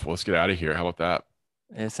stuff. Well, let's get out of here. How about that?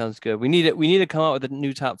 It sounds good. We need to come out with a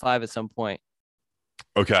new top 5 at some point.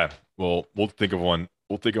 Okay. Well, we'll think of one.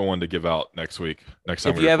 We'll think of one to give out next week. Next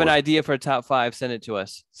time. If you have an idea for a top 5, send it to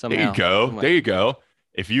us somehow. There you go.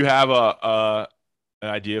 If you have an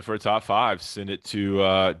idea for a top 5, send it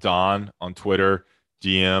to Don on Twitter,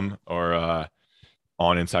 DM, or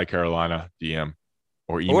on Inside Carolina DM,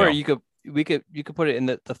 or email. Or you could put it in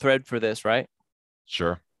the thread for this, right?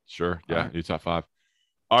 Sure. Yeah, new top 5.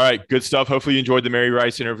 All right, good stuff. Hopefully you enjoyed the Mary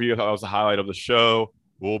Rice interview. I thought that was the highlight of the show.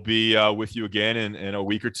 We'll be with you again in a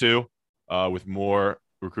week or two with more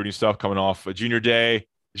recruiting stuff coming off a junior day.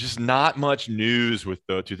 There's just not much news with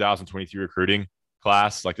the 2023 recruiting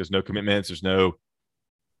class. Like there's no commitments. There's no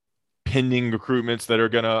pending recruitments that are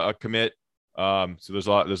going to commit. So there's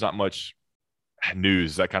not much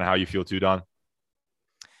news. Is that kind of how you feel too, Don?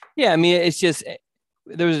 Yeah, I mean, it's just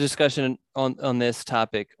there was a discussion on this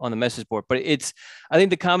topic on the message board, but I think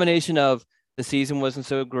the combination of the season wasn't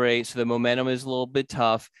so great, so the momentum is a little bit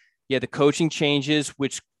tough. Yeah, the coaching changes,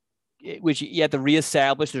 which you have to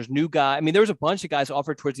reestablish. There's new guys. I mean, there was a bunch of guys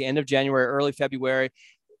offered towards the end of January, early February,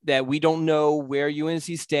 that we don't know where UNC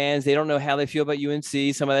stands. They don't know how they feel about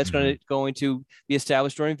UNC. Some of that's going to be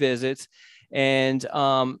established during visits. And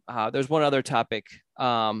there's one other topic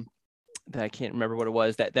that I can't remember what it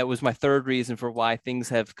was. That was my third reason for why things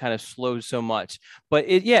have kind of slowed so much. But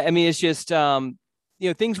it's just,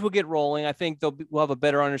 things will get rolling. I think we'll have a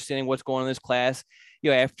better understanding what's going on in this class,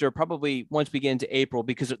 after probably once we get into April,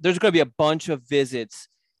 because there's going to be a bunch of visits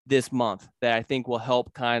this month that I think will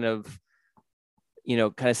help kind of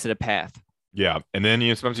set a path. Yeah. And then,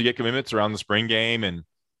 sometimes you get commitments around the spring game and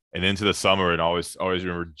into the summer, and always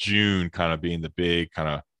remember June kind of being the big kind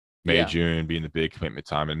of May, June being the big commitment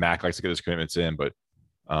time. And Mac likes to get his commitments in, but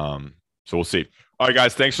so we'll see. All right,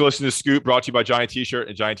 guys, thanks for listening to Scoop, brought to you by Johnny T-Shirt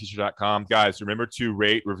and JohnnyT-shirt.com. Guys, remember to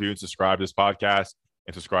rate, review, and subscribe to this podcast,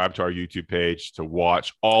 and subscribe to our YouTube page to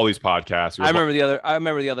watch all these podcasts. I remember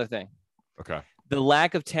the other thing. Okay. The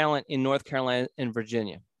lack of talent in North Carolina and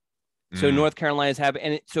Virginia. So North Carolina's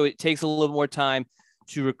so it takes a little more time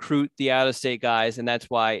to recruit the out-of-state guys, and that's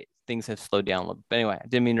why things have slowed down a little bit. But anyway, I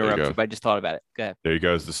didn't mean to interrupt you, but I just thought about it. Go ahead. There you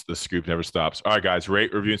go. The scoop never stops. All right, guys,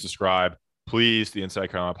 rate, review, and subscribe. Please, the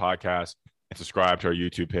Inside Carolina podcast, and subscribe to our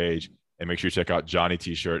YouTube page. And make sure you check out Johnny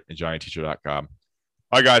T-Shirt and JohnnyT-shirt.com.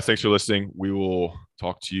 All right, guys, thanks for listening. We will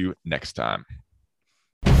talk to you next time.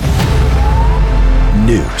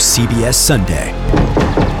 New CBS Sunday.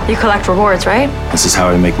 You collect rewards, right? This is how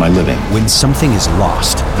I make my living. When something is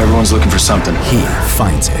lost, everyone's looking for something. He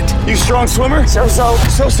finds it. You strong swimmer? So-so.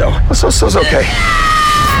 So-so's okay.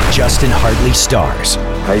 Justin Hartley stars.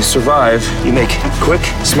 How you survive, you make quick,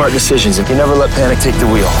 smart decisions, and you never let panic take the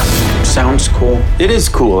wheel. Sounds cool. It is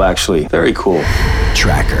cool, actually. Very cool.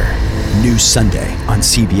 Tracker. New Sunday on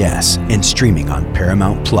CBS and streaming on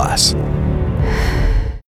Paramount Plus.